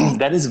 yeah,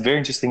 that is very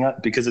interesting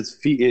because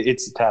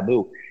it's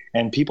taboo.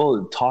 And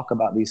people talk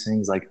about these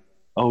things like,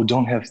 oh,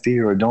 don't have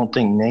fear, or don't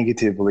think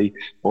negatively,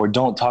 or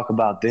don't talk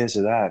about this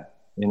or that.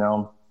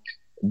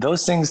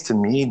 Those things to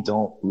me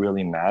don't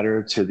really matter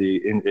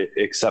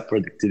except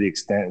to the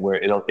extent where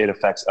it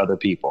affects other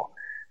people.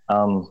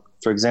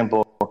 For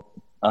example,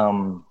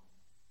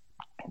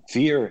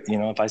 fear,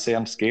 if I say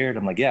I'm scared,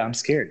 I'm like, yeah, I'm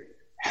scared,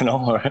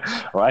 or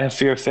I have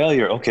fear of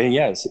failure. Okay.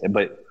 Yes.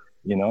 But,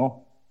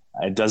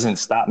 it doesn't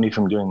stop me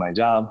from doing my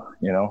job.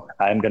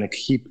 I'm going to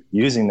keep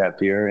using that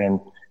fear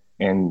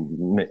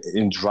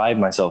and drive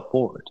myself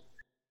forward.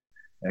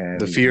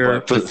 And the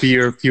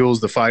fear fuels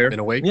the fire in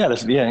a way. Yeah.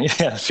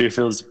 Fear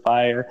fuels the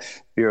fire,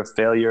 fear of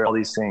failure, all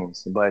these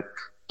things. But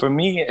for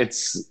me,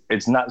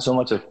 it's not so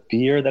much a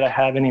fear that I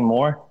have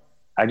anymore.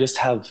 I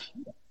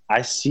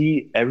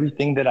see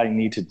everything that I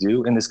need to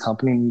do and this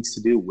company needs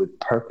to do with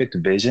perfect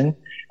vision.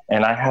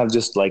 And I have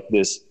just like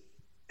this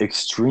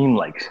extreme,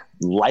 like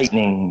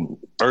lightning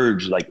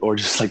urge, or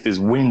just like this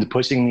wind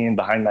pushing me in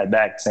behind my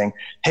back saying,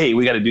 hey,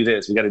 we got to do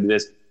this. We got to do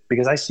this,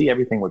 because I see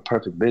everything with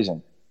perfect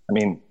vision.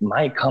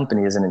 My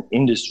company is in an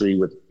industry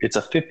it's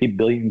a $50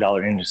 billion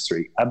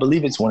industry. I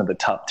believe it's one of the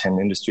top 10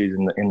 industries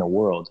in the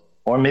world,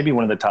 or maybe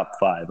one of the top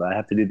 5. I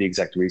have to do the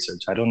exact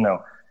research. I don't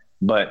know.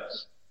 But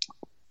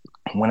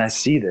when I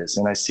see this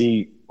and I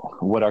see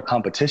what our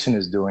competition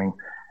is doing,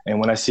 and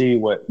when I see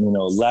what,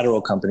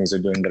 lateral companies are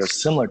doing that are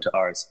similar to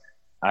ours,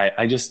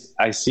 I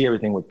see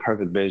everything with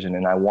perfect vision,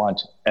 and I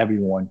want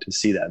everyone to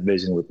see that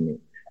vision with me.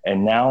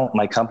 And now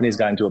my company's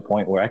gotten to a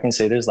point where I can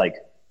say there's like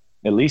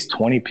at least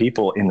 20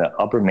 people in the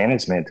upper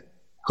management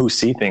who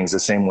see things the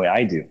same way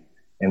I do.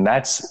 And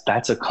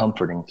that's a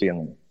comforting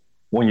feeling.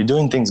 When you're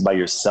doing things by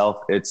yourself,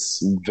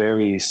 it's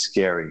very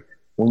scary.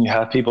 When you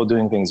have people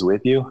doing things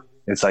with you,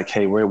 it's like,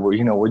 hey,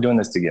 we're doing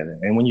this together.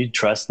 And when you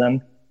trust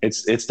them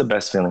it's the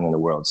best feeling in the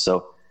world.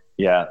 So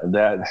yeah,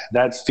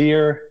 that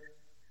fear,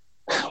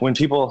 when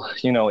people,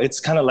 it's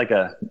kind of like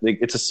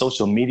it's a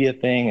social media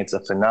thing. It's a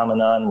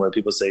phenomenon where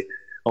people say,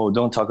 oh,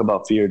 don't talk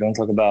about fear. Don't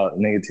talk about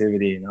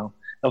negativity.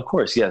 Of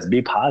course, yes,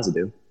 be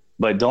positive,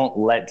 but don't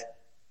let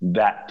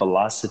that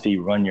philosophy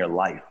run your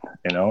life.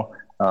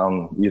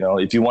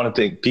 If you want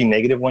to be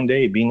negative one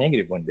day, be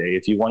negative one day.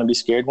 If you want to be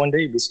scared one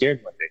day, be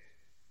scared one day.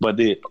 But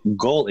the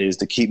goal is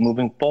to keep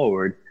moving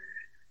forward,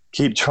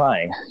 keep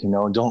trying.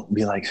 Don't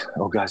be like,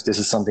 oh gosh, this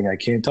is something I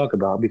can't talk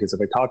about because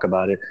if I talk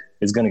about it,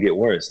 it's going to get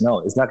worse. No,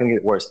 it's not going to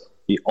get worse.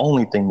 The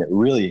only thing that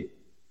really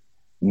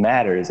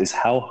matters is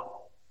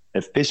how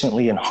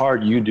efficiently and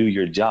hard you do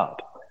your job.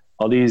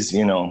 All these,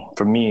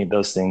 for me,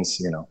 those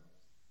things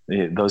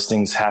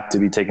have to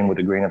be taken with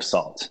a grain of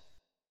salt.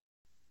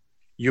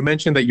 You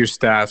mentioned that your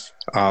staff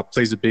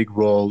plays a big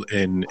role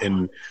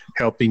in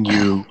helping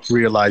you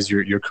realize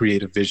your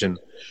creative vision.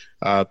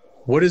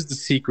 What is the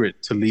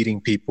secret to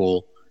leading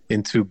people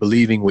into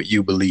believing what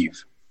you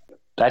believe?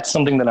 That's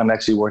something that I'm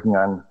actually working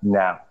on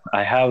now.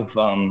 I have,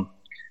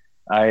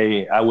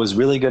 I was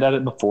really good at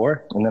it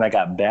before, and then I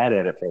got bad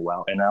at it for a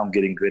while, and now I'm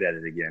getting good at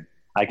it again.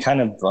 I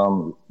kind of,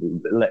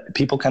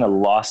 people kind of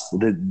lost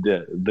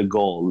the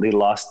goal. They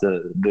lost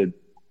the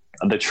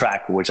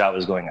track which I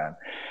was going on.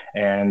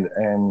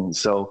 And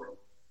so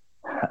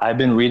I've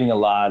been reading a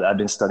lot. I've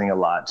been studying a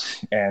lot.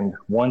 And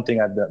one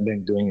thing I've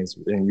been doing is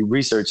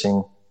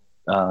researching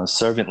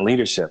servant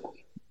leadership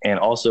and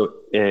also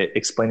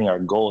explaining our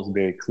goals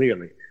very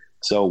clearly.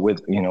 So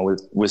with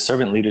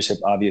servant leadership,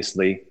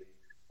 obviously,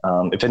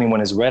 if anyone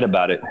has read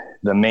about it,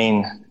 the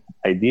main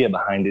idea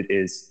behind it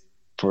is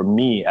for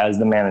me as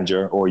the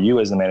manager, or you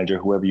as the manager,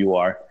 whoever you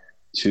are,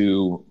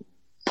 to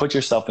put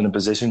yourself in a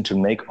position to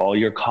make all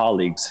your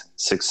colleagues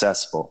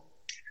successful.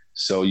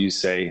 So you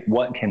say,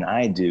 what can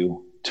I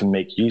do to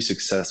make you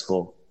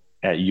successful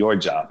at your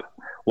job?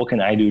 What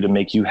can I do to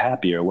make you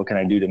happier? What can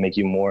I do to make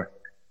you more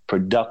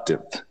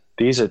productive?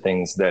 These are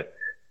things that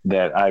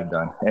I've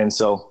done. And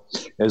so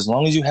as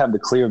long as you have the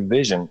clear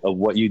vision of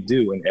what you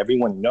do and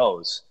everyone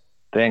knows,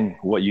 then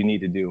what you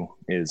need to do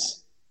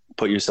is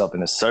put yourself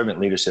in a servant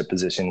leadership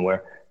position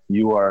where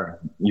you are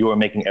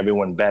making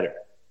everyone better.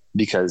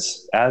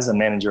 Because as a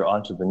manager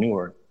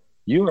entrepreneur,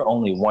 you are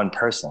only one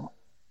person.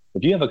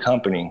 If you have a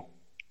company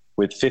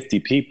with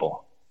 50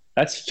 people,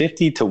 that's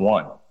 50 to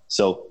 1.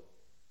 So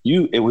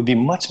it would be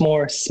much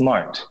more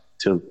smart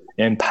to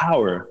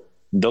empower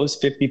those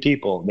 50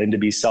 people than to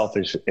be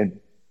selfish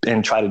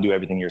and try to do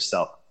everything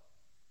yourself.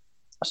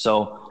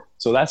 So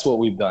that's what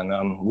we've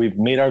done. We've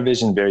made our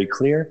vision very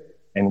clear,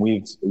 and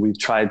we've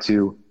tried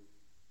to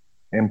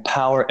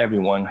empower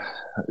everyone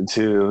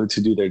to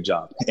do their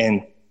job.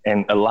 And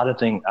a lot of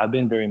things, I've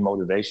been very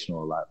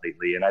motivational a lot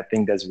lately. And I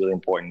think that's really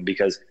important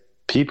because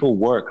people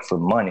work for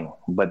money,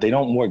 but they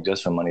don't work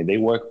just for money. They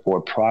work for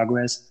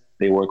progress.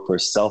 They work for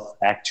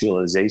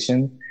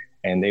self-actualization,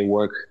 and they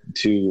work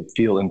to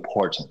feel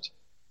important.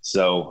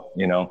 So,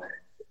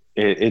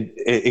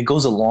 it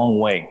goes a long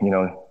way,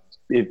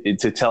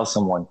 to tell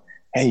someone,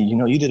 hey,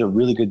 you did a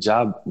really good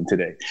job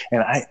today.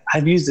 And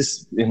I've used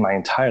this in my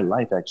entire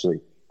life, actually.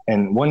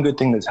 And one good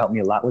thing that's helped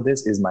me a lot with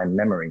this is my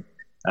memory.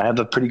 I have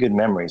a pretty good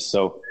memory.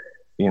 So,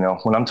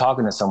 when I'm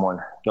talking to someone,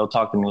 they'll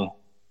talk to me,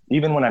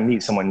 even when I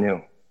meet someone new.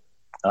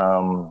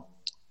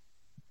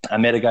 I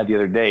met a guy the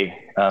other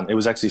day. It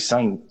was actually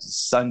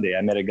Sunday.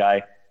 I met a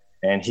guy,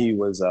 and he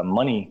was a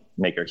money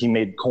maker. He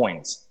made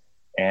coins.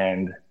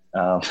 And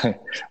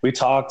we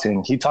talked,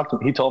 and he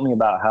told me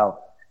about how,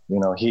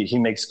 he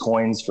makes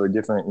coins for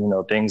different,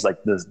 things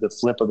like the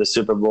flip of the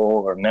Super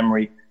Bowl or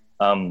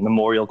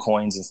memorial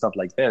coins and stuff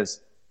like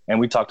this. And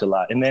we talked a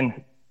lot. And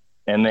then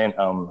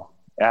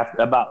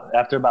after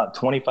about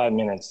 25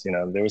 minutes,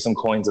 there were some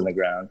coins on the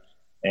ground,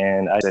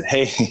 and I said,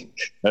 hey,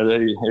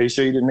 are you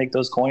sure you didn't make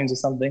those coins or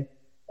something?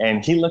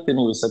 And he looked at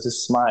me with such a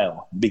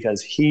smile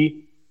because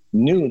he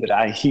knew that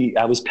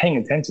I was paying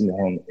attention to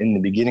him in the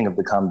beginning of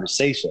the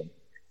conversation.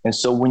 And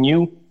so when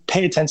you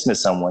pay attention to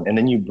someone and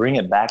then you bring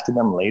it back to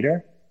them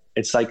later,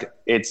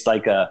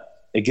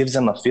 it gives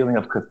them a feeling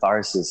of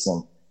catharsis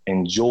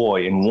and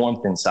joy and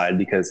warmth inside,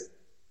 because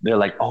they're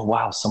like, oh,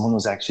 wow, someone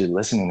was actually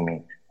listening to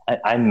me.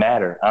 I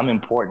matter. I'm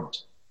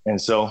important. And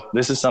so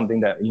this is something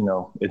that,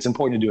 it's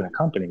important to do in a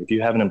company. If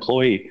you have an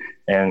employee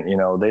and,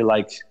 they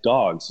like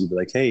dogs, you'd be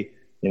like, hey,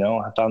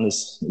 I found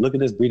this, look at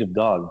this breed of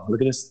dog.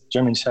 Look at this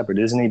German Shepherd.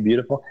 Isn't he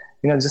beautiful?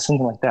 Just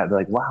something like that. They're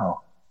like,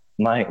 wow,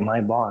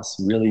 my boss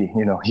really,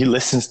 he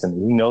listens to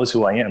me. He knows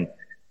who I am.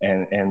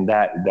 And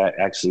that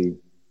actually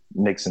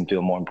makes them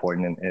feel more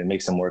important, and it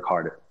makes them work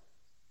harder.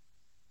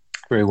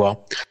 Very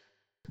well.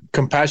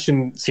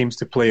 Compassion seems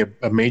to play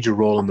a major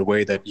role in the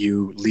way that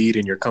you lead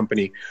in your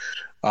company.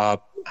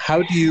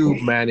 How do you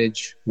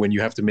manage when you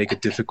have to make a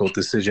difficult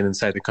decision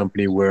inside the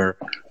company where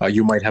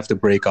you might have to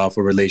break off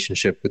a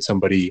relationship with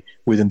somebody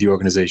within the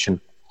organization?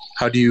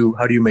 How do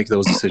you make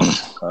those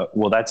decisions?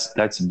 Well,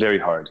 that's very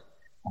hard,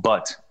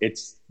 but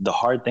it's the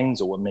hard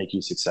things are what make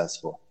you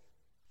successful.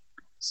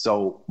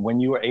 So when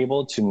you are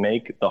able to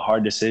make the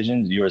hard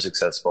decisions, you are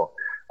successful.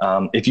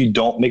 If you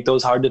don't make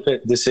those hard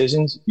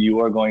decisions, you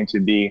are going to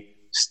be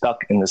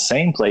stuck in the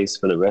same place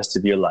for the rest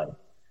of your life.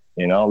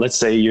 You know, let's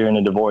say you're in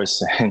a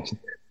divorce and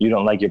you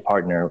don't like your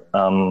partner.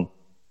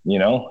 You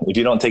know, if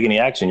you don't take any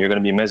action, you're going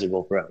to be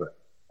miserable forever.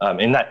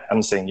 And that,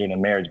 I'm saying you're in a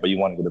marriage, but you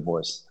want to get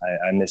divorced.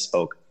 I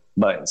misspoke.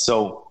 But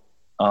so,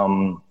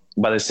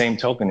 by the same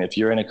token, if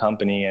you're in a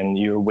company and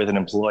you're with an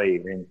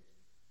employee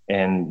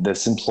and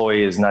this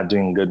employee is not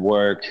doing good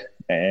work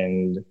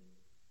and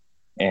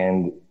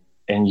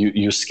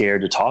you're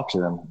scared to talk to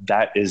them,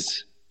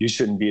 you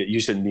shouldn't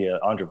be an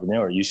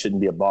entrepreneur. You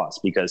shouldn't be a boss,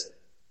 because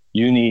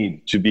you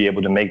need to be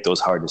able to make those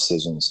hard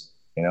decisions,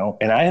 you know?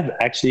 And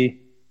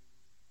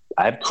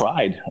I've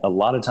cried a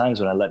lot of times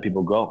when I let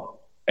people go,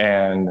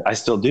 and I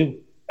still do.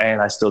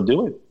 And I still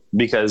do it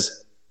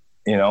because,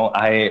 you know,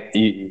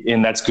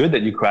 and that's good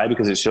that you cry,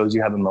 because it shows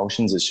you have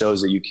emotions. It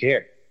shows that you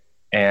care.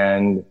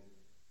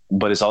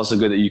 But it's also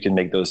good that you can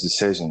make those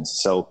decisions.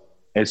 So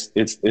it's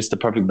the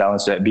perfect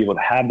balance to be able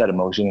to have that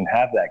emotion and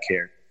have that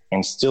care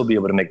and still be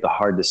able to make the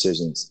hard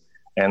decisions.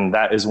 And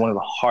that is one of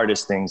the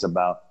hardest things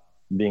about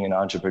being an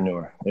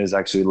entrepreneur, is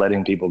actually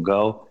letting people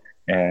go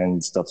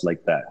and stuff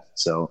like that.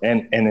 So,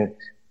 and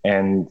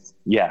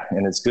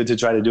it's good to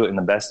try to do it in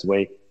the best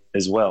way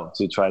as well,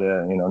 to try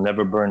to, you know,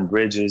 never burn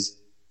bridges,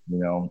 you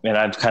know. And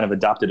I've kind of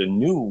adopted a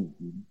new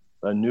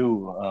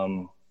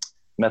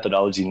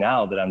methodology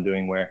now that I'm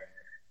doing, where,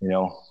 you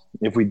know,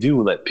 if we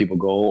do let people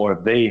go, or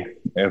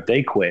if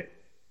they quit,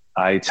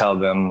 I tell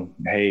them,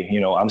 hey,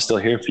 you know, I'm still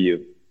here for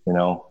you. You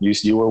know,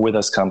 you were with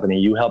us company,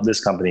 you helped this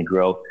company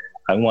grow.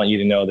 I want you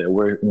to know that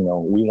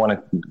we want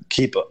to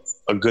keep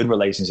a good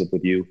relationship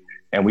with you,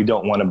 and we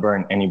don't want to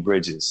burn any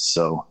bridges.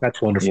 So that's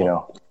wonderful. You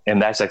know,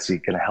 and that's actually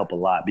going to help a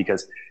lot,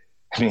 because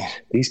I mean,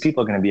 these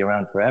people are going to be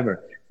around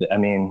forever. I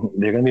mean,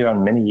 they're going to be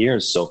around many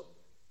years.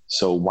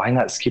 So why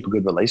not keep a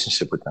good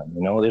relationship with them?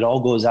 You know, it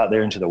all goes out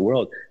there into the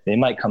world. They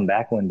might come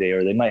back one day,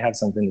 or they might have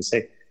something to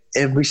say.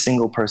 Every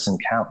single person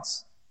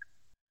counts.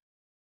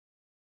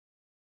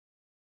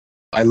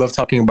 I love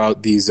talking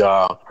about these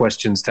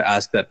questions to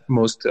ask that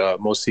most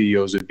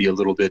CEOs would be a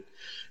little bit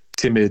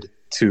timid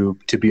to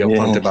be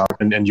upfront about,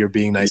 and you're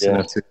being nice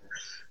enough to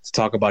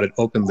talk about it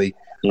openly.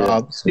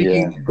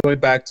 Going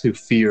back to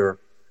fear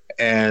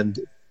and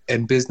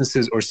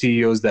businesses or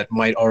CEOs that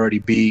might already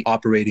be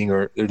operating,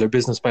 or their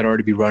business might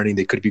already be running,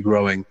 they could be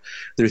growing.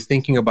 They're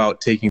thinking about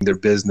taking their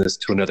business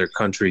to another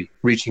country,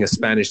 reaching a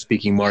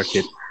Spanish-speaking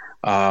market.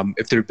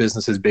 If their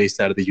business is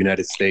based out of the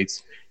United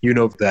States, you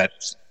know that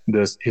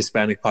the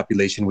Hispanic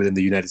population within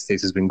the United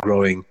States has been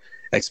growing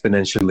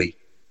exponentially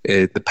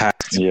the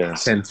past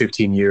 10,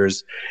 15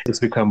 years. It's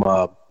become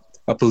a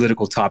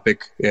political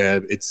topic.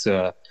 It's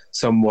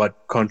somewhat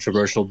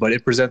controversial, but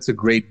it presents a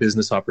great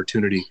business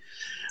opportunity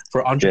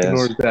for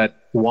entrepreneurs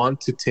that want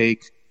to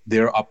take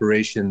their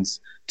operations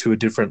to a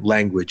different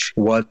language.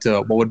 What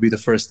would be the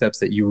first steps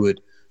that you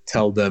would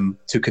tell them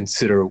to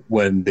consider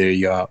when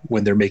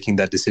they're making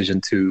that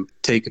decision to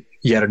take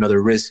yet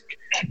another risk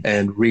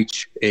and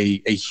reach a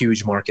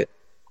huge market?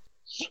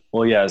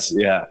 Well, yes,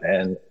 yeah,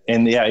 and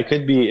it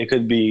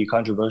could be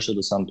controversial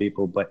to some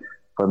people, but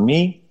for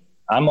me,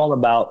 I'm all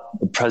about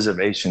the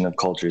preservation of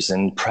cultures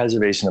and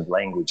preservation of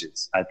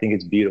languages. I think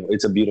it's beautiful.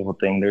 It's a beautiful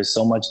thing. There's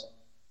so much,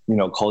 you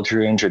know,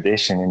 culture and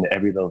tradition into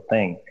every little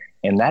thing,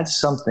 and that's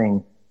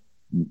something,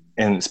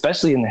 and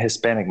especially in the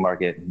Hispanic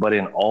market, but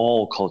in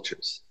all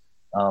cultures.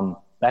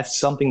 That's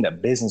something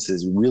that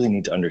businesses really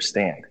need to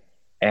understand.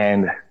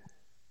 And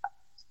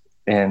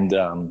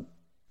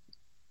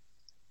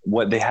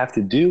what they have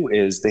to do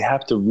is they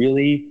have to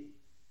really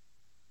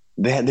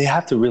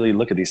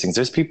look at these things.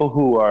 There's people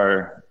who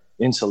are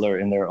insular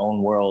in their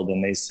own world,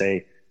 and they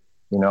say,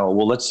 you know,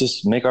 well, let's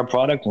just make our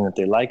product, and if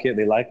they like it,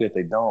 they like it. If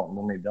they don't,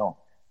 then they don't.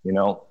 You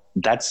know,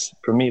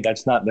 for me,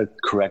 that's not the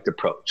correct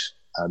approach.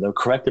 The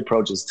correct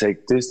approach is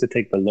to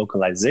take the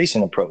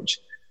localization approach,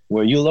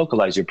 where you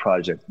localize your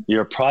product or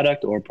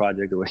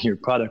your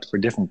product for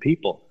different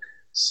people.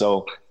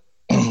 So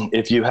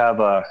if you have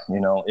a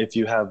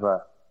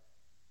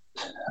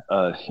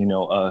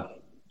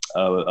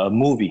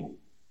movie,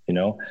 you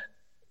know,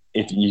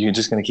 if you're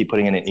just going to keep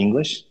putting it in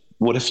English,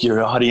 what if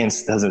your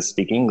audience doesn't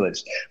speak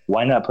English?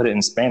 Why not put it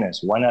in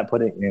Spanish? Why not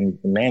put it in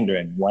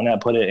Mandarin? Why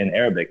not put it in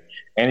Arabic?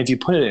 And if you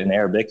put it in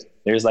Arabic,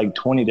 there's like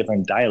 20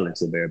 different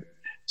dialects of Arabic.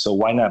 So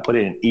why not put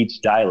it in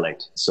each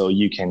dialect, so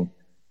you can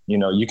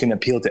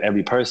appeal to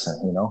every person,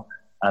 you know?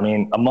 I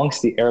mean,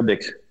 amongst the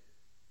Arabic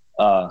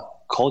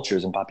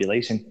cultures and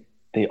population,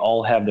 they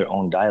all have their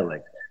own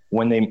dialect.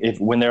 When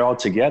they're all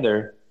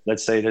together,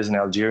 let's say there's an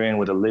Algerian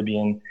with a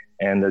Libyan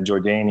and a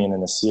Jordanian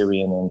and a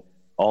Syrian and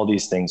all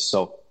these things.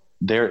 So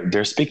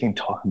they're speaking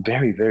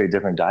very, very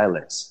different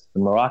dialects.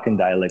 The Moroccan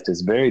dialect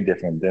is very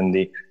different than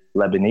the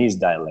Lebanese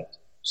dialect.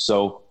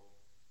 So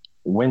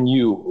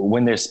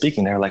when they're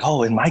speaking, they're like,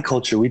 oh, in my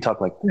culture, we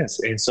talk like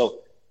this. And so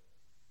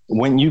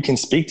when you can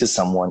speak to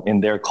someone in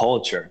their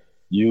culture,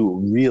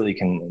 you really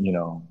can,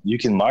 you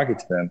can market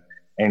to them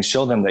and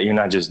show them that you're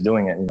not just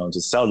doing it, to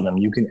sell to them.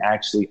 You can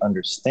actually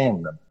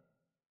understand them.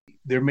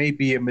 There may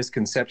be a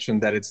misconception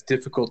that it's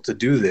difficult to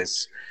do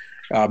this.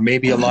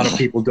 Maybe a lot of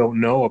people don't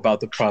know about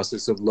the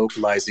process of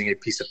localizing a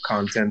piece of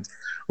content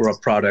or a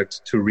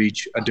product to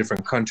reach a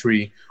different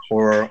country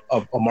or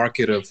a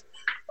market of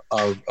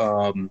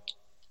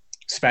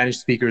Spanish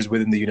speakers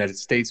within the United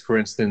States, for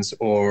instance,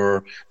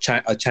 or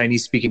a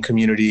Chinese-speaking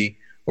community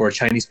or a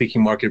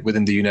Chinese-speaking market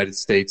within the United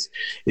States.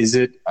 Is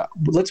it?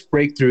 Let's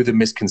break through the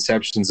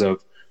misconceptions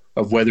of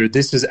whether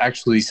this is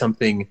actually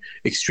something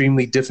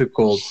extremely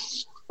difficult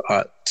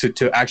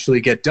to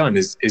actually get done.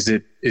 Is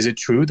it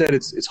true that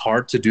it's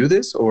hard to do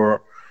this,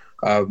 or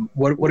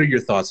what are your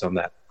thoughts on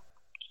that?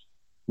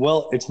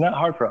 Well, it's not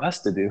hard for us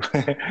to do.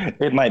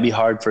 It might be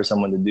hard for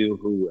someone to do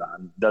who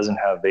doesn't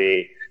have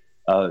a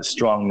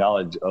strong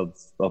knowledge of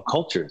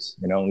cultures.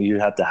 You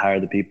have to hire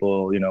the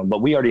people.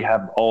 But we already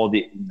have all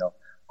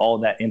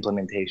that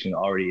implementation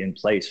already in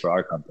place for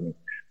our company.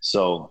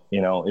 So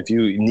if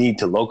you need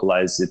to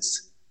localize,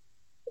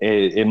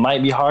 it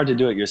might be hard to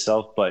do it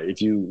yourself, but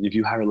if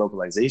you hire a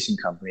localization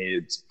company,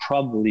 it's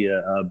probably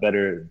a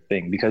better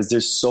thing, because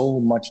there's so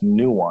much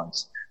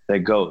nuance that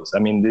goes. I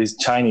mean, these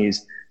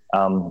Chinese,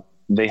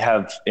 they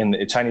have, in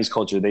the Chinese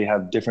culture, they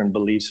have different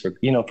beliefs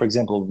for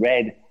example,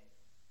 red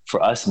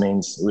for us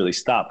means really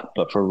stop,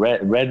 but for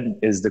red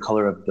is the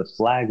color of the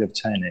flag of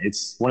China.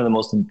 It's one of the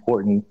most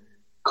important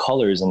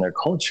colors in their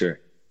culture.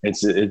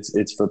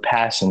 It's for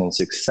passion and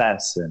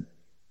success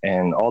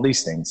and all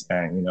these things,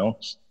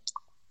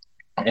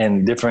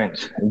 and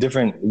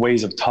different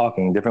ways of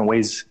talking, different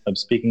ways of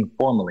speaking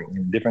formally.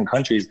 In different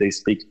countries, they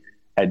speak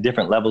at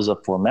different levels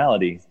of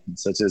formality,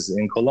 such as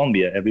in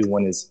Colombia,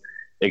 everyone is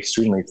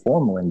extremely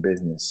formal in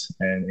business.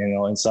 And,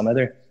 in some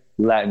other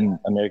Latin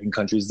American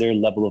countries, their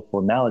level of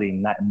formality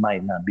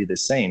might not be the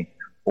same.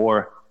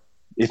 Or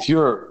if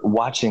you're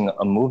watching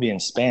a movie in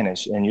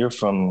Spanish and you're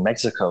from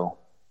Mexico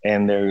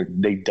and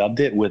they dubbed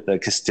it with a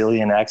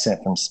Castilian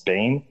accent from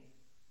Spain,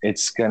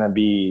 it's going to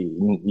be,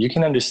 you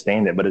can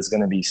understand it, but it's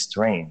going to be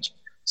strange.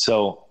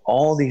 So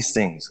all these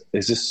things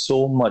is just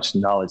so much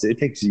knowledge. It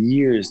takes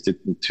years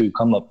to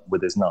come up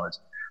with this knowledge.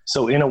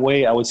 So in a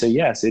way, I would say,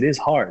 yes, it is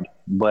hard,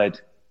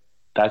 but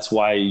that's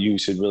why you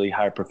should really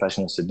hire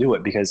professionals to do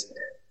it, because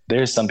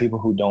there's some people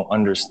who don't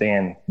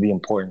understand the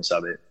importance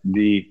of it.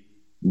 The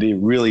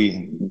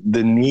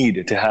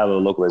need to have a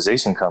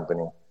localization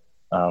company.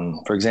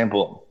 For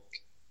example,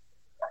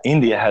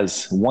 India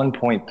has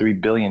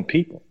 1.3 billion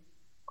people.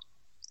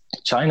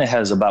 China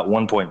has about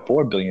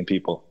 1.4 billion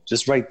people.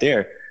 Just right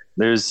there,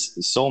 there's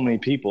so many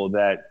people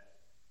that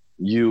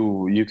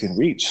you can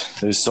reach.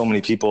 There's so many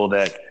people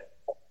that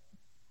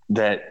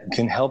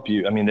can help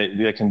you. I mean,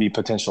 that can be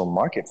potential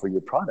market for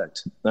your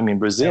product. I mean,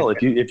 Brazil,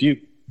 if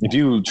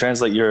you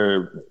translate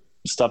your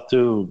stuff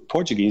to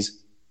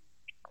Portuguese,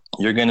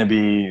 you're going to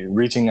be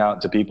reaching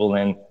out to people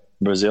in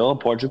Brazil,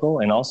 Portugal,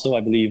 and also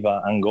I believe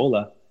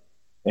Angola,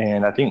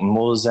 and I think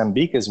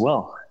Mozambique as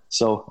well.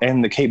 So,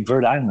 and the Cape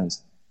Verde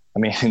Islands. I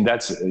mean,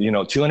 that's,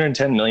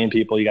 210 million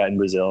people you got in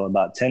Brazil,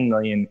 about 10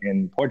 million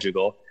in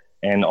Portugal,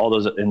 and all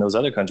those in those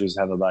other countries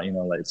have about,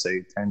 let's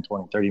say 10,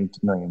 20, 30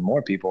 million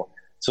more people.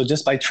 So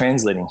just by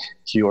translating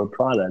your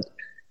product,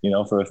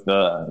 for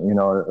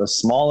a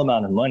small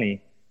amount of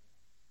money,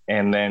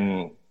 and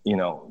then,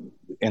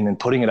 and then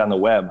putting it on the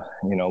web,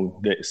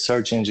 the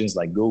search engines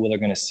like Google are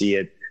going to see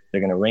it. They're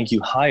going to rank you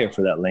higher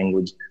for that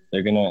language.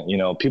 They're going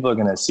to, people are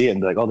going to see it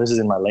and be like, oh, this is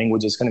in my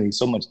language. It's going to be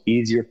so much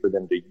easier for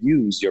them to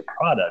use your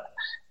product.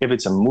 If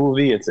it's a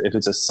movie, if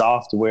it's a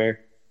software,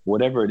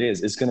 whatever it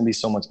is, it's going to be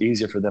so much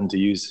easier for them to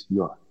use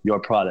your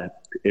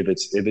product if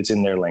it's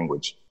in their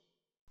language.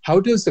 How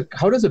does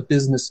a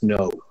business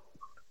know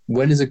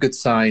when is a good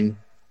sign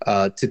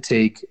to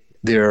take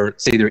their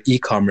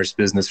e-commerce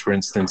business, for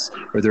instance,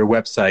 or their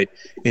website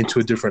into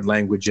a different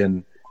language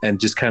and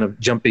just kind of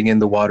jumping in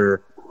the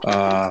water,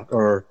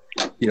 or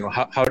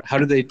how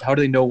do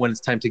they know when it's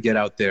time to get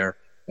out there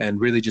and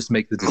really just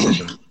make the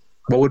decision?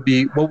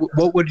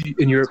 What would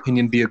in your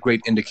opinion be a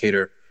great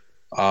indicator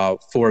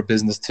for a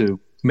business to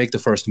make the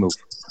first move?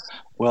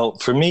 Well,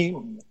 for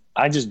me,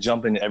 I just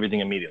jump into everything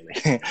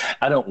immediately.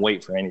 I don't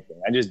wait for anything.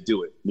 I just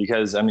do it,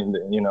 because I mean,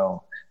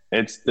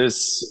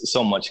 there's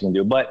so much you can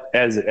do. But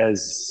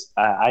as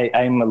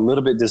I'm a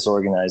little bit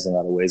disorganized in a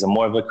lot of ways. I'm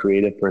more of a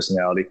creative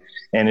personality,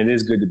 and it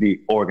is good to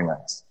be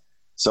organized.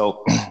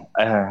 So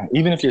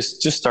even if you're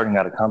just starting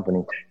out a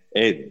company,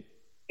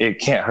 it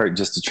can't hurt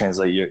just to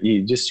translate your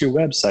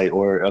website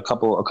or a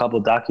couple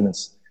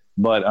documents.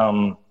 But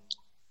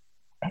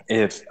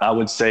if I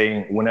would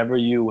say, whenever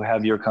you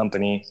have your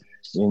company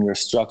and your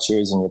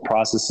structures and your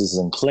processes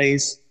in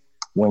place,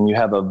 when you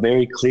have a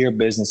very clear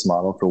business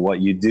model for what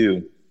you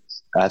do,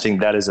 I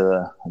think that is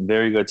a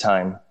very good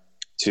time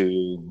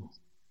to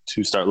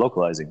start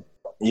localizing.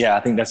 Yeah, I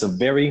think that's a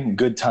very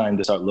good time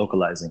to start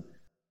localizing.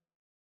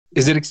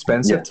 Is it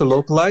expensive to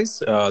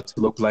localize? Well,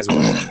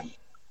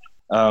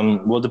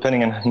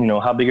 depending on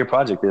how big your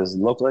project is.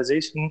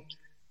 Localization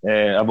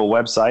of a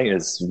website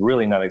is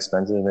really not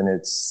expensive, and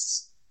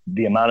it's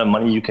the amount of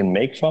money you can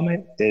make from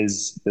it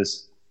is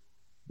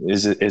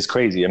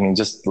crazy. I mean,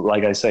 just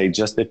like I say,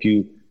 just if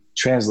you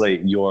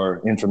translate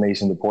your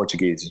information to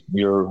Portuguese,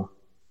 you're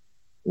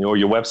or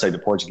your website to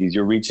Portuguese,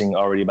 you're reaching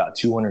already about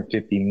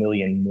 250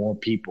 million more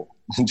people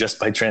just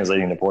by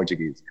translating to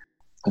Portuguese.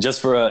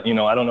 Just for I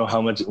don't know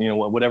how much,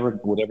 whatever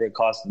it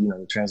costs,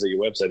 to translate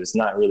your website, it's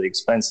not really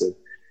expensive.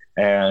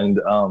 And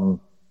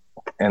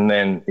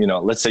then,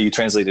 let's say you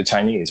translate to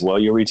Chinese. Well,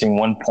 you're reaching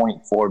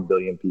 1.4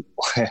 billion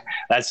people.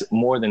 That's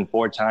more than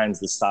 4 times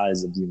the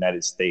size of the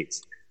United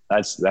States.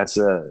 That's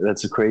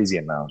a crazy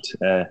amount.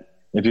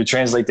 If you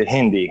translate to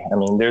Hindi, I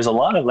mean, there's a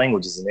lot of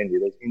languages in India.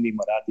 There's Hindi,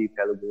 Marathi,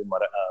 Telugu,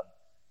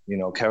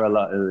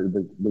 Kerala,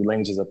 the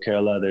languages of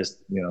Kerala. There's,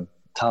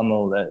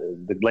 Tamil,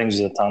 the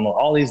languages of Tamil,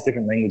 all these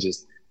different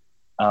languages.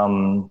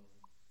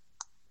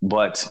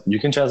 But you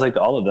can translate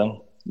to all of them.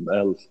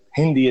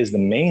 Hindi is the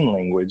main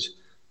language,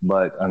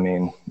 but I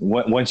mean,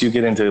 once you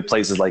get into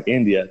places like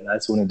India,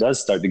 that's when it does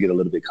start to get a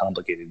little bit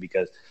complicated,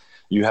 because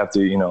you have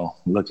to,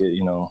 look at,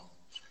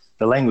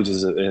 the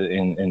languages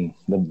in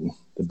the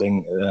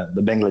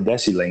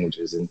Bangladeshi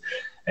languages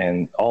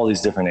and all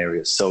these different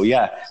areas. So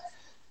yeah,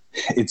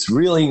 it's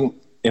really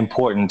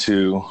important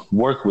to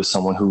work with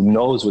someone who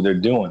knows what they're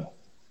doing,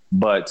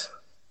 but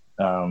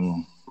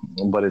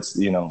it's,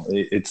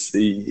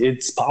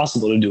 it's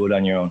possible to do it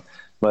on your own.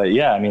 But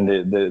yeah, I mean,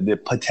 the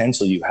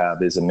potential you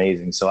have is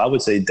amazing. So I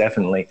would say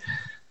definitely,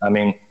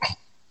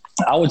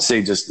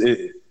 just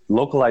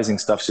localizing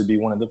stuff should be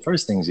one of the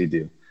first things you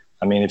do.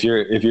 I mean, if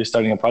you're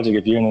starting a project,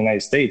 if you're in the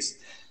United States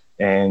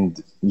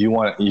and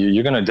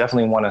you're going to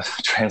definitely want to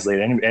translate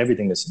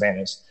everything to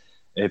Spanish.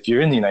 If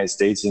you're in the United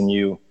States and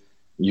you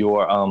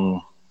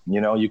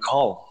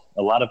call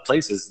a lot of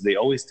places, they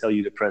always tell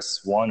you to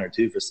press 1 or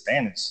 2 for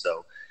Spanish.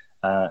 So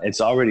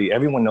it's already,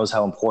 everyone knows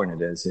how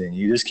important it is, and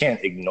you just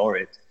can't ignore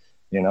it.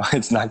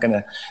 It's not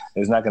gonna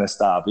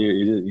stop.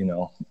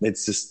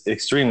 It's just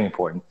extremely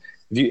important.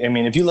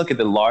 If you look at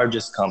the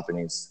largest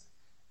companies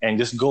and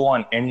just go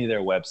on any of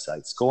their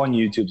websites, go on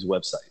YouTube's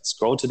website,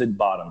 scroll to the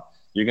bottom,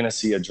 you're going to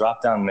see a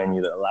drop-down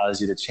menu that allows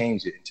you to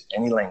change it into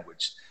any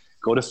language.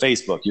 Go to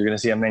Facebook, you're going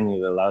to see a menu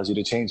that allows you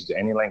to change it to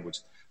any language.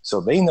 So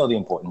they know the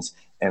importance,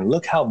 and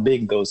look how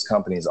big those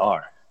companies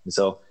are.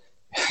 So,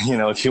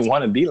 if you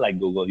want to be like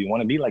Google, you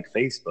want to be like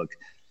Facebook,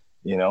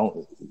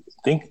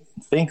 think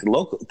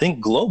local,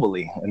 think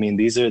globally. I mean,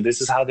 this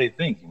is how they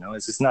think.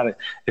 It's not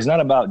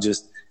about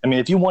just. I mean,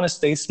 if you want to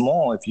stay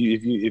small, if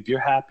you're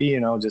happy,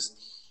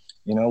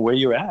 where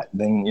you're at,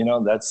 then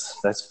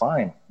that's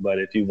fine. But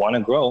if you want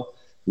to grow,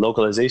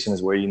 localization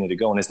is where you need to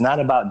go. And it's not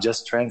about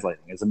just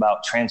translating. It's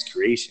about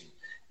transcreation.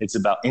 It's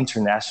about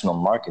international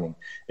marketing.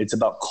 It's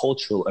about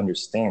cultural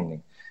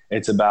understanding.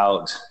 It's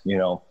about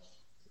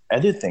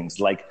other things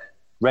like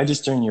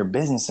registering your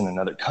business in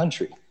another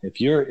country.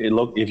 If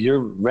you're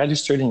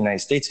registered in the United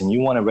States and you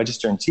want to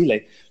register in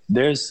Chile,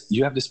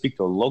 you have to speak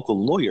to a local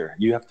lawyer.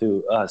 You have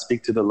to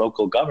speak to the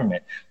local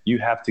government. You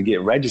have to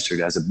get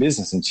registered as a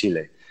business in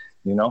Chile.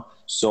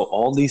 So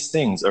all these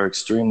things are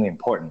extremely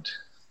important.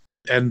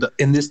 And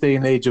in this day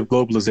and age of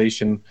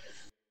globalization,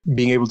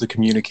 being able to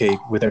communicate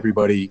with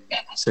everybody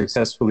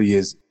successfully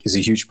is a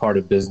huge part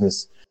of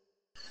business.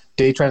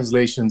 Day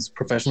translations,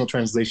 professional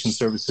translation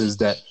services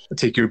that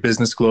take your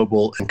business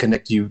global and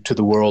connect you to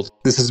the world.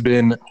 This has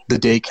been the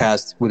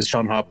Daycast with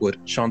Sean Hopwood.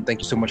 Sean,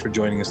 thank you so much for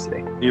joining us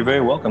today. You're very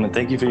welcome, and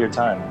thank you for your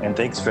time. And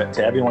thanks to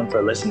everyone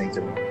for listening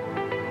to me.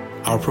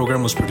 Our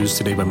program was produced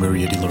today by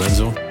Maria Di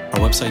Lorenzo. Our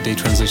website,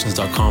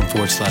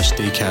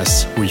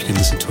 daytranslations.com/Daycast, where you can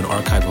listen to an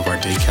archive of our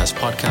Daycast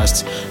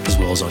podcasts, as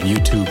well as on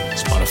YouTube,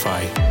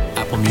 Spotify,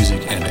 Apple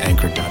Music, and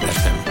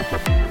Anchor.fm.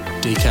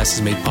 Daycast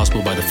is made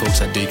possible by the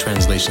folks at Day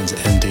Translations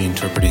and Day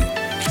Interpreting,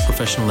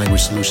 professional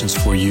language solutions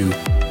for you.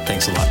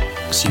 Thanks a lot.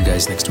 See you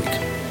guys next week.